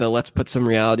leading the Let's Put Some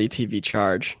Reality TV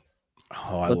charge.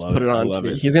 Oh, Let's put it on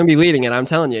TV. He's gonna be leading it. I'm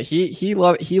telling you. He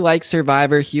likes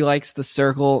Survivor. He likes the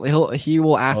circle. He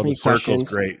will ask me questions. The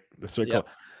circle's great. The circle. Yep.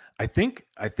 I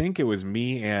think it was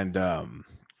me and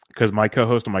because my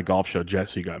co-host on my golf show,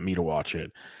 Jesse, got me to watch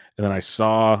it, and then I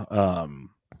saw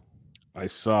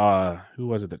who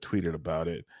was it that tweeted about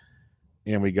it,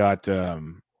 and we got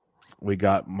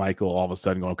Michael all of a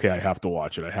sudden going, okay, I have to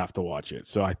watch it.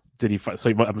 So I'm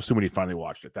assuming he finally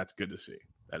watched it. That's good to see.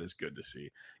 That is good to see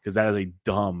because that is a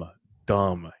dumb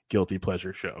guilty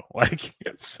pleasure show. Like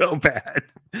it's so bad,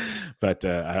 but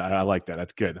I like that.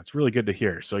 That's good. That's really good to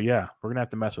hear. So yeah, we're gonna have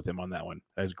to mess with him on that one.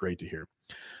 That is great to hear.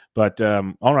 But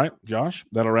all right, Josh,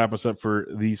 that'll wrap us up for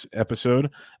this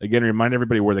episode. Again, remind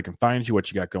everybody where they can find you, what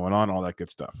you got going on, all that good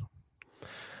stuff.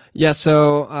 Yeah,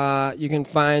 so you can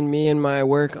find me and my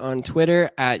work on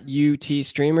Twitter at UT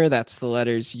Streamer. That's the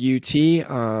letters UT,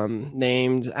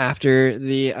 named after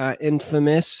the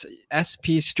infamous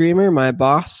SP Streamer, my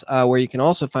boss, where you can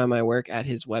also find my work at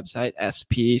his website,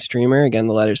 SP Streamer. Again,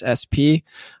 the letters SP,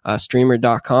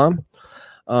 streamer.com.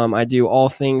 I do all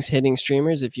things hitting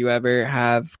streamers. If you ever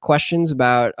have questions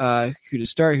about who to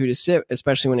start, who to sit,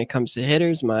 especially when it comes to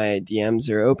hitters, my DMs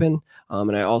are open.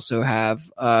 And I also have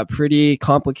a pretty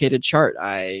complicated chart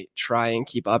I try and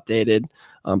keep updated,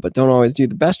 but don't always do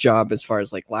the best job as far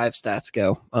as like live stats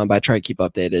go. But I try to keep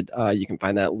updated. You can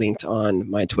find that linked on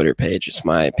my Twitter page. It's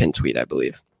my pinned tweet, I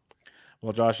believe.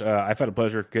 Well, Josh, I've had a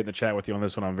pleasure getting to chat with you on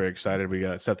this one. I'm very excited. We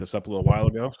set this up a little while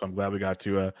ago, so I'm glad we got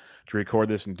to record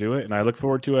this and do it. And I look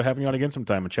forward to having you on again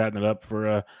sometime and chatting it up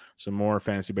for some more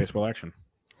fantasy baseball action.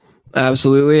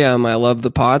 Absolutely. I love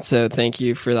the pod, so thank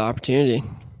you for the opportunity.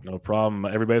 No problem.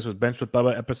 Everybody, this was Benched with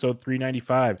Bubba, episode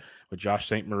 395 with Josh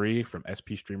St. Marie from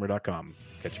spstreamer.com.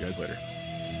 Catch you guys later.